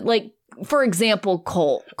 For example,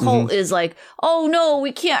 Colt. Colt is like, oh no,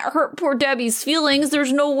 we can't hurt poor Debbie's feelings.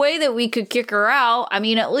 There's no way that we could kick her out. I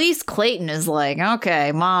mean, at least Clayton is like,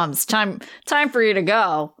 okay, Mom's time for you to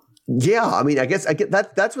go. Yeah, I mean, I get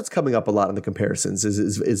that. That's what's coming up a lot in the comparisons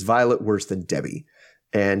is Violet worse than Debbie?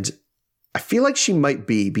 And I feel like she might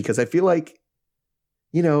be, because I feel like,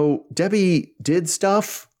 Debbie did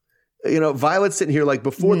stuff. Violet's sitting here like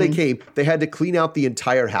before they came, they had to clean out the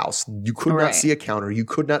entire house. You could not see a counter. You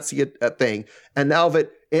could not see a thing. And now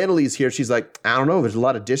that Annalee's here, she's like, I don't know. There's a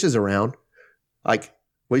lot of dishes around. Like,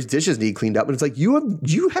 well, these dishes need cleaned up. And it's like,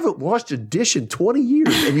 you haven't washed a dish in 20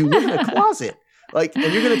 years and you live in a closet. Like,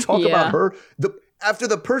 and you're going to talk about her after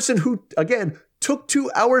the person who, again, took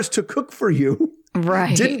 2 hours to cook for you.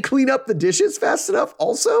 Right. Didn't clean up the dishes fast enough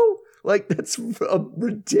also? Like, that's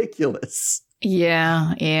ridiculous.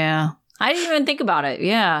 Yeah. I didn't even think about it.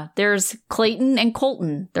 Yeah. There's Clayton and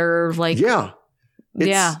Colton. They're like, cut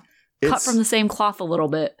from the same cloth a little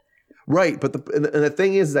bit. Right. But the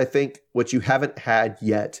thing is, I think what you haven't had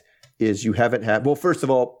yet is well, first of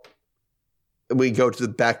all, we go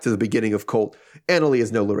back to the beginning of Colt. Annalee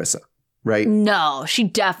is no Larissa, right? No, she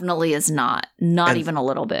definitely is not. Not even a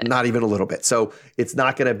little bit. Not even a little bit. So it's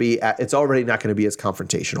not going to be, it's already not going to be as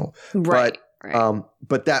confrontational. Right.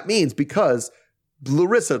 But that means because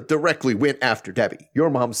Larissa directly went after Debbie. Your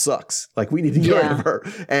mom sucks. Like, we need to get rid of her.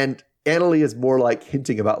 And Annalee is more like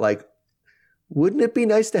hinting about like, wouldn't it be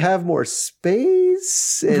nice to have more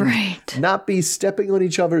space and not be stepping on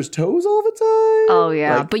each other's toes all the time? Oh,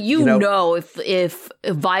 yeah. Like, but you know if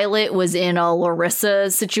Violet was in a Larissa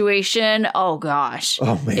situation, oh, gosh.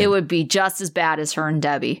 Oh, man. It would be just as bad as her and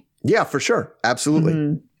Debbie. Yeah, for sure. Absolutely.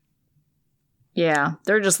 Mm-hmm. Yeah.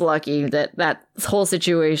 They're just lucky that whole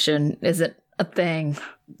situation isn't a thing.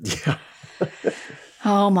 Yeah.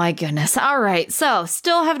 Oh, my goodness. All right. So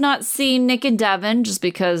still have not seen Nick and Devin just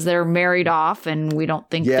because they're married off and we don't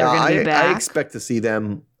think they're going to be back. I expect to see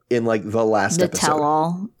them in like the last episode.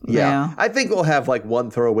 Tell-all. Yeah. I think we'll have like one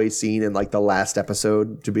throwaway scene in like the last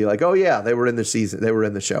episode to be like, oh yeah, they were in the season. They were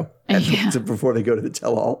in the show before they go to the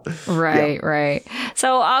tell-all. Right.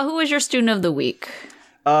 So who was your student of the week?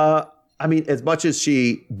 I mean, as much as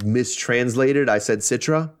she mistranslated, I said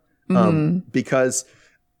Citra because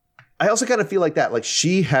I also kind of feel like that. Like,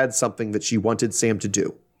 she had something that she wanted Sam to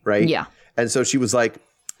do, right? Yeah. And so she was like,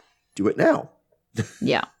 do it now.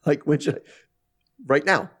 Yeah. Like, when should right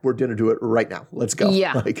now. We're going to do it right now. Let's go.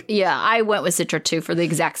 Yeah. I went with Citra too for the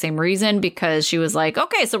exact same reason, because she was like,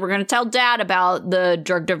 okay, so we're going to tell Dad about the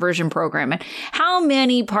drug diversion program. And how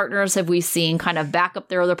many partners have we seen kind of back up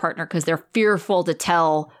their other partner because they're fearful to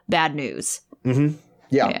tell bad news? Mm-hmm.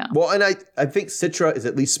 Yeah. Well, and I think Citra is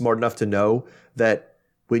at least smart enough to know that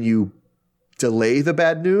when you delay the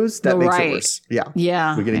bad news, that makes it worse.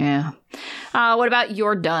 Yeah. What about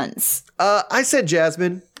your dunce? I said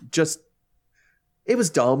Jasmine. It was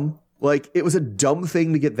dumb. Like, it was a dumb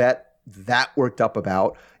thing to get that worked up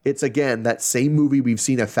about. It's, again, that same movie we've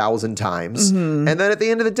seen 1,000 times. Mm-hmm. And then at the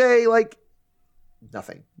end of the day, like,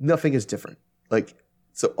 nothing is different. Like,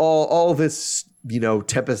 so all this,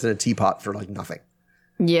 tempest in a teapot for like nothing.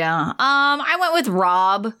 Yeah. I went with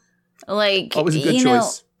Rob. Like, always a good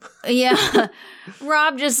choice. Yeah.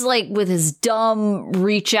 Rob just like with his dumb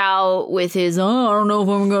reach out with his, I don't know if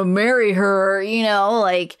I'm going to marry her,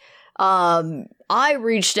 I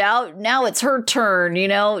reached out. Now it's her turn,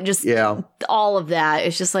 just all of that.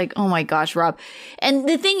 It's just like, oh my gosh, Rob. And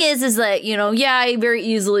the thing is that, I very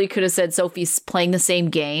easily could have said Sophie's playing the same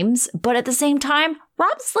games. But at the same time,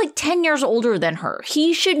 Rob's like 10 years older than her.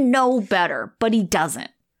 He should know better, but he doesn't.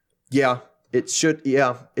 Yeah, it should.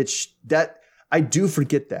 Yeah, that. I do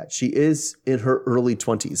forget that she is in her early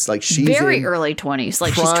 20s. Like she's very early 20s.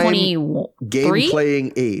 Like she's 23 game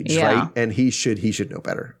playing age, right? And he should know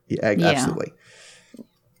better. Yeah, absolutely.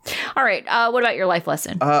 All right. What about your life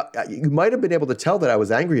lesson? You might have been able to tell that I was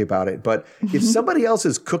angry about it, but if somebody else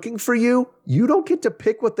is cooking for you, you don't get to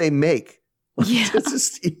pick what they make. Yeah.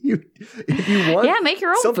 If you want make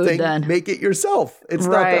your own something, food then. Make it yourself. It's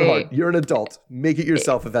not that hard. You're an adult. Make it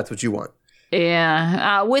yourself if that's what you want.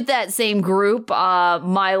 Yeah. With that same group,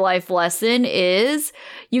 my life lesson is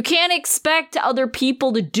you can't expect other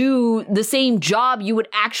people to do the same job you would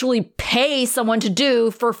actually pay someone to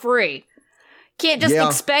do for free. Can't just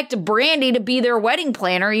expect Brandy to be their wedding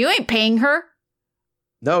planner. You ain't paying her.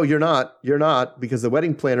 No, you're not. You're not, because the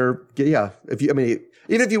wedding planner, even if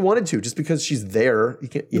you wanted to, just because she's there, you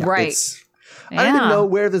can't. Yeah, right. I don't even know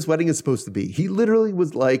where this wedding is supposed to be. He literally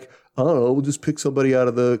was like, I don't know, we'll just pick somebody out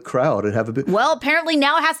of the crowd and have a bit. Well, apparently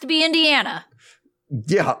now it has to be Indiana.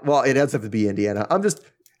 Yeah, well, it does have to be Indiana. I'm just,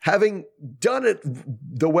 having done it,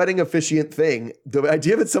 the wedding officiant thing, the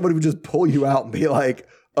idea that somebody would just pull you out and be like,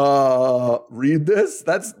 read this?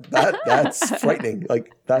 That's frightening.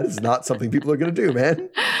 Like, that is not something people are going to do, man.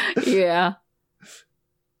 Yeah.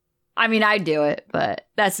 I mean, I'd do it, but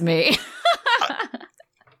that's me.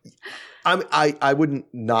 I wouldn't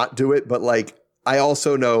not do it, but like, I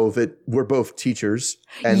also know that we're both teachers.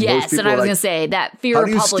 And yes, and I was going to say that fear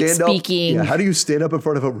of public speaking. How do you stand up in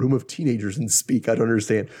front of a room of teenagers and speak? I don't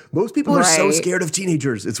understand. Most people are so scared of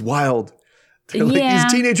teenagers. It's wild. They're like,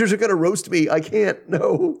 these teenagers are going to roast me. I can't.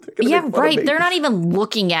 No. Yeah, right. They're not even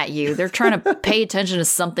looking at you. They're trying to pay attention to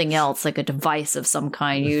something else, like a device of some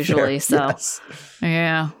kind usually. You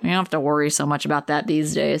don't have to worry so much about that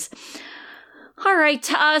these days. All right,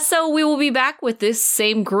 so we will be back with this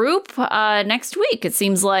same group next week. It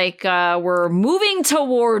seems like we're moving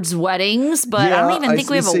towards weddings, but I don't even think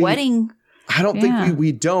we have a wedding. I don't think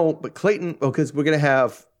we don't, but Clayton, because we're going to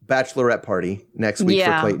have bachelorette party next week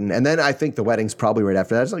for Clayton. And then I think the wedding's probably right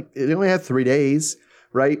after that. It's like, they only have 3 days,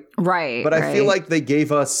 right? Right. But I feel like they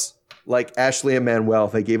gave us, like Ashley and Manuel,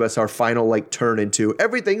 they gave us our final like turn into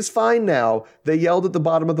everything's fine now. They yelled at the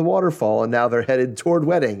bottom of the waterfall and now they're headed toward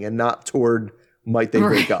wedding and not toward might they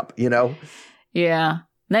break up, Yeah.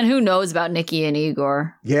 Then who knows about Nikki and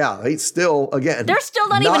Igor? Yeah, they're still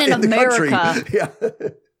not even in America. Yeah.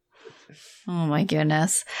 Oh my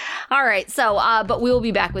goodness. All right. So, but we will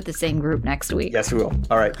be back with the same group next week. Yes, we will.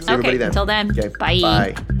 All right. See everybody then. Until then. Okay. Bye.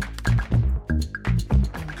 Bye.